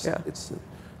catalog is. Yeah.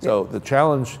 So the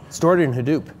challenge. Stored in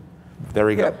Hadoop. There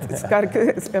we go. Yeah, it's got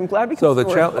I'm glad we can So the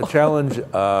store it. challenge,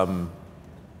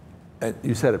 and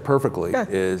you said it perfectly, Yeah.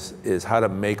 is how to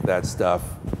make that stuff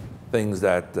things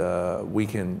that we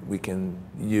can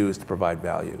use to provide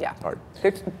value. Yeah. Hard.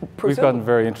 We've gotten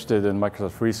very interested in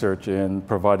Microsoft Research in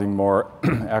providing more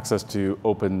access to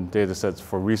open data sets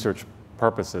for research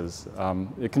purposes.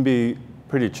 It can be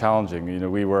pretty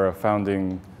challenging. We were a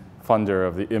founding funder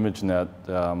of the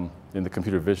ImageNet in the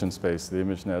computer vision space, the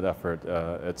ImageNet effort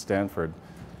at Stanford,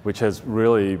 which has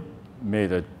really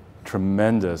made a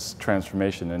tremendous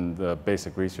transformation in the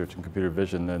basic research in computer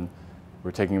vision. And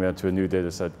we're taking that to a new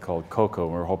data set called COCO,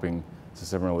 and we're hoping to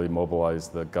similarly mobilize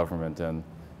the government and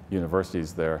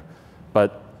universities there.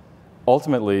 But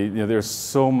ultimately, there's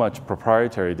so much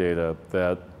proprietary data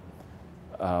that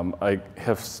I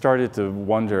have started to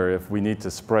wonder if we need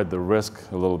to spread the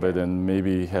risk a little bit and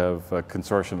maybe have a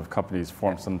consortium of companies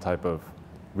form some type of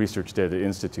research data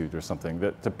institute or something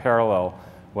to parallel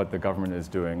what the government is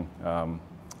doing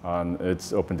on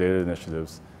its open data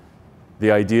initiatives.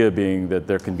 The idea being that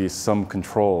there can be some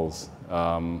controls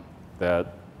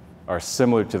that are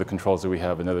similar to the controls that we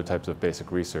have in other types of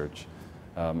basic research,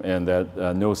 and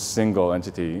that no single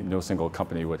entity, no single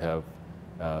company would have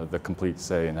the complete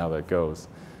say in how that goes.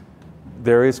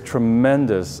 There is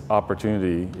tremendous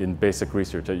opportunity in basic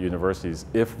research at universities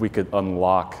if we could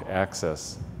unlock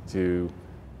access to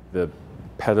the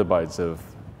petabytes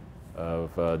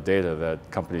of data that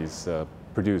companies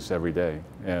produce every day.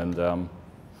 And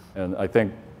I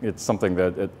think it's something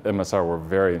that at MSR we're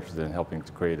very interested in helping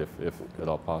to create if at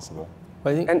all possible.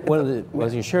 I think I was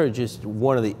going to share just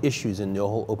one of the issues in the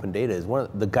whole open data is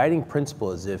the guiding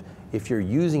principle is if you're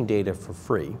using data for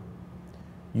free,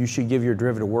 you should give your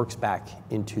derivative works back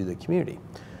into the community.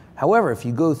 However, if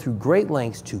you go through great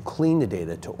lengths to clean the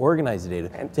data, to organize the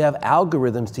data, to have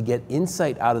algorithms to get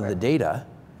insight out of the data,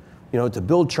 to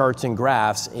build charts and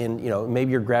graphs, and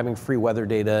maybe you're grabbing free weather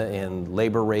data and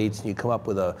labor rates, and you come up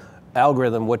with an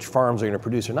algorithm which farms are going to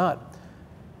produce or not.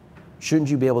 Shouldn't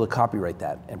you be able to copyright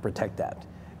that and protect that?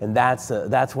 And that's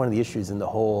one of the issues in the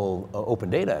whole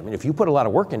open data. I mean, if you put a lot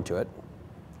of work into it,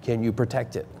 can you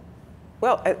protect it?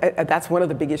 Well, that's one of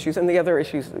the big issues. And the other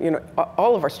issues,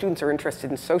 all of our students are interested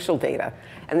in social data.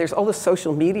 And there's all the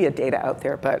social media data out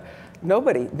there. But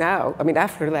nobody now, I mean,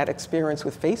 after that experience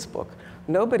with Facebook,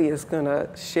 nobody is going to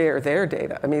share their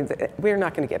data. I mean, we're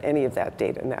not going to get any of that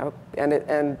data now.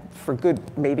 And for good,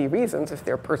 maybe, reasons, if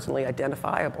they're personally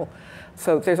identifiable.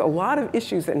 So there's a lot of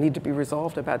issues that need to be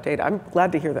resolved about data. I'm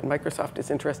glad to hear that Microsoft is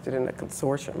interested in a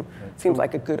consortium. Seems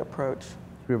like a good approach.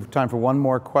 We have time for one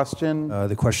more question.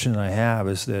 The question I have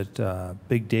is that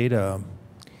big data,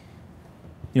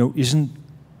 isn't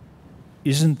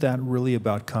that really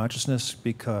about consciousness?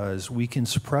 Because we can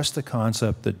suppress the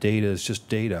concept that data is just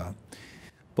data,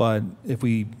 but if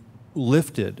we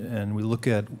lift it and we look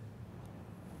at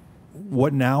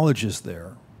what knowledge is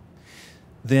there,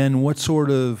 then what sort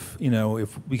of,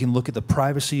 if we can look at the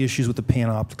privacy issues with the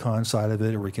panopticon side of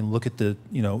it, or we can look at the,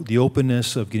 the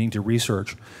openness of getting to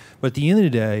research. But at the end of the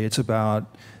day, it's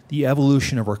about the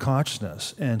evolution of our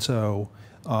consciousness. And so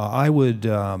I would,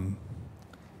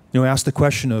 ask the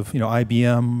question of,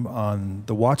 IBM on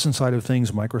the Watson side of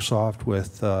things, Microsoft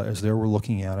with, as they were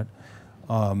looking at it,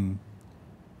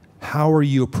 how are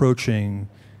you approaching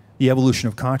the evolution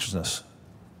of consciousness?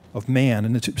 Of man,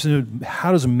 and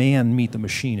how does man meet the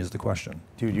machine is the question.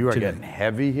 Dude, you are getting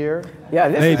heavy here. Yeah,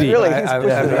 this is really,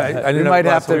 we might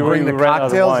have to bring the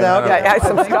cocktails out. Yeah,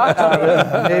 some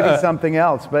scotch. Maybe something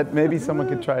else, but maybe someone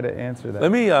could try to answer that.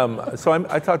 Let me,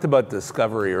 I talked about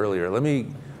discovery earlier. Let me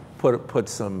put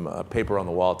some paper on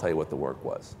the wall, tell you what the work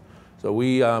was. So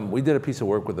we did a piece of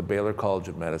work with the Baylor College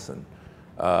of Medicine.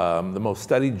 The most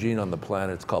studied gene on the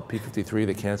planet, it's called P53,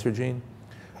 the cancer gene.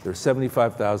 There's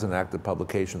 75,000 active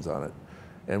publications on it.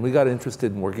 And we got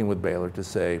interested in working with Baylor to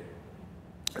say,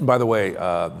 and by the way,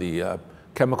 the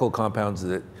chemical compounds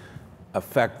that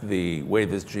affect the way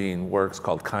this gene works,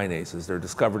 called kinases, they're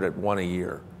discovered at 1 a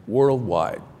year,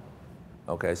 worldwide.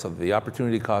 Okay, so the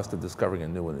opportunity cost of discovering a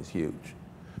new one is huge.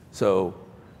 So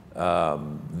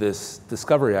this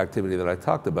discovery activity that I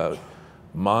talked about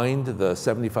mined the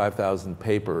 75,000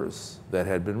 papers that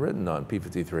had been written on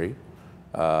P53,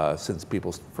 since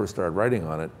people first started writing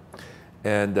on it.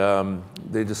 And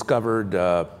they discovered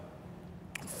they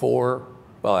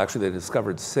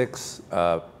discovered 6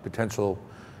 potential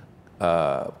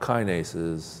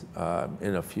kinases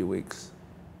in a few weeks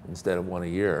instead of 1 a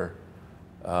year.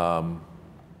 And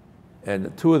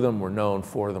 2 of them were known,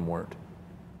 4 of them weren't.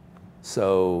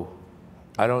 So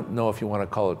I don't know if you want to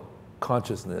call it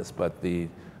consciousness, but the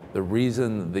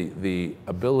reason, the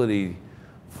ability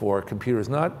for computers,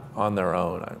 not on their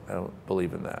own, I don't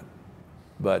believe in that,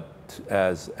 but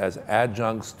as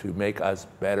adjuncts to make us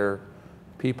better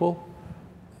people,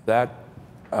 that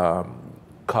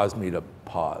caused me to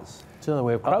pause. It's another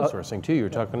way of crowdsourcing too, you were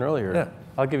talking earlier. Yeah.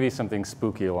 I'll give you something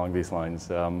spooky along these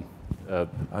lines. I'm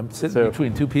sitting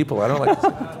between 2 people, I don't like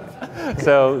to sit.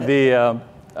 So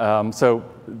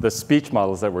the speech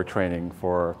models that we're training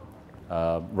for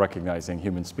recognizing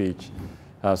human speech,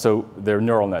 so they're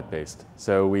neural net based.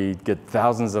 So we get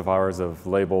thousands of hours of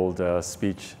labeled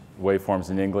speech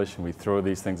waveforms in English, and we throw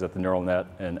these things at the neural net,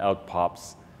 and out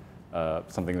pops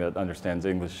something that understands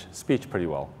English speech pretty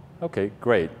well. Okay,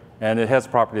 great. And it has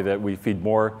property that we feed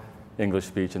more English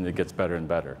speech, and it gets better and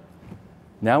better.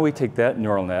 Now we take that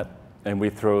neural net, and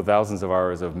we throw thousands of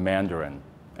hours of Mandarin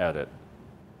at it.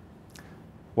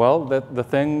 Well, the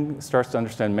thing starts to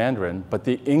understand Mandarin, but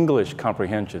the English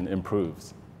comprehension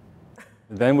improves.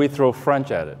 Then we throw French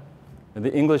at it, and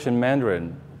the English and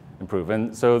Mandarin improve.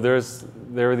 And so there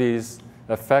are these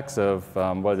effects of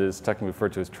what is technically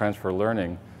referred to as transfer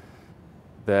learning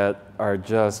that are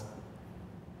just,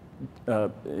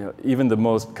 even the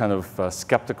most kind of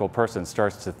skeptical person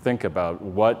starts to think about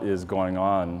what is going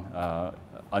on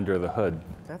under the hood.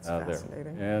 That's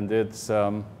fascinating. There. And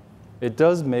it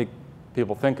does make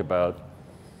people think about,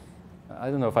 I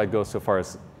don't know if I'd go so far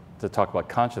as to talk about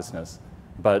consciousness,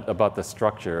 but about the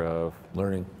structure of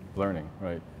learning,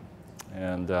 right?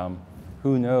 And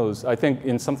who knows? I think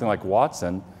in something like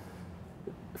Watson,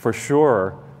 for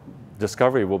sure,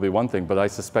 discovery will be one thing, but I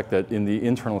suspect that in the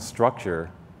internal structure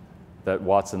that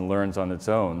Watson learns on its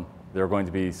own, there are going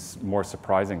to be more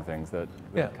surprising things that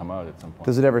come out at some point.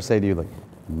 Does it ever say to you, like,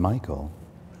 Michael,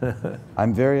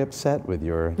 I'm very upset with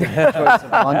your choice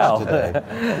of lunch today.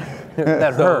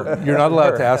 That hurt. You're not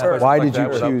allowed to ask questions Why like did you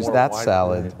that without choose more that wine on the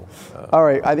salad? table. All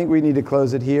right, I think we need to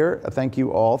close it here. Thank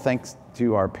you all. Thanks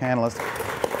to our panelists.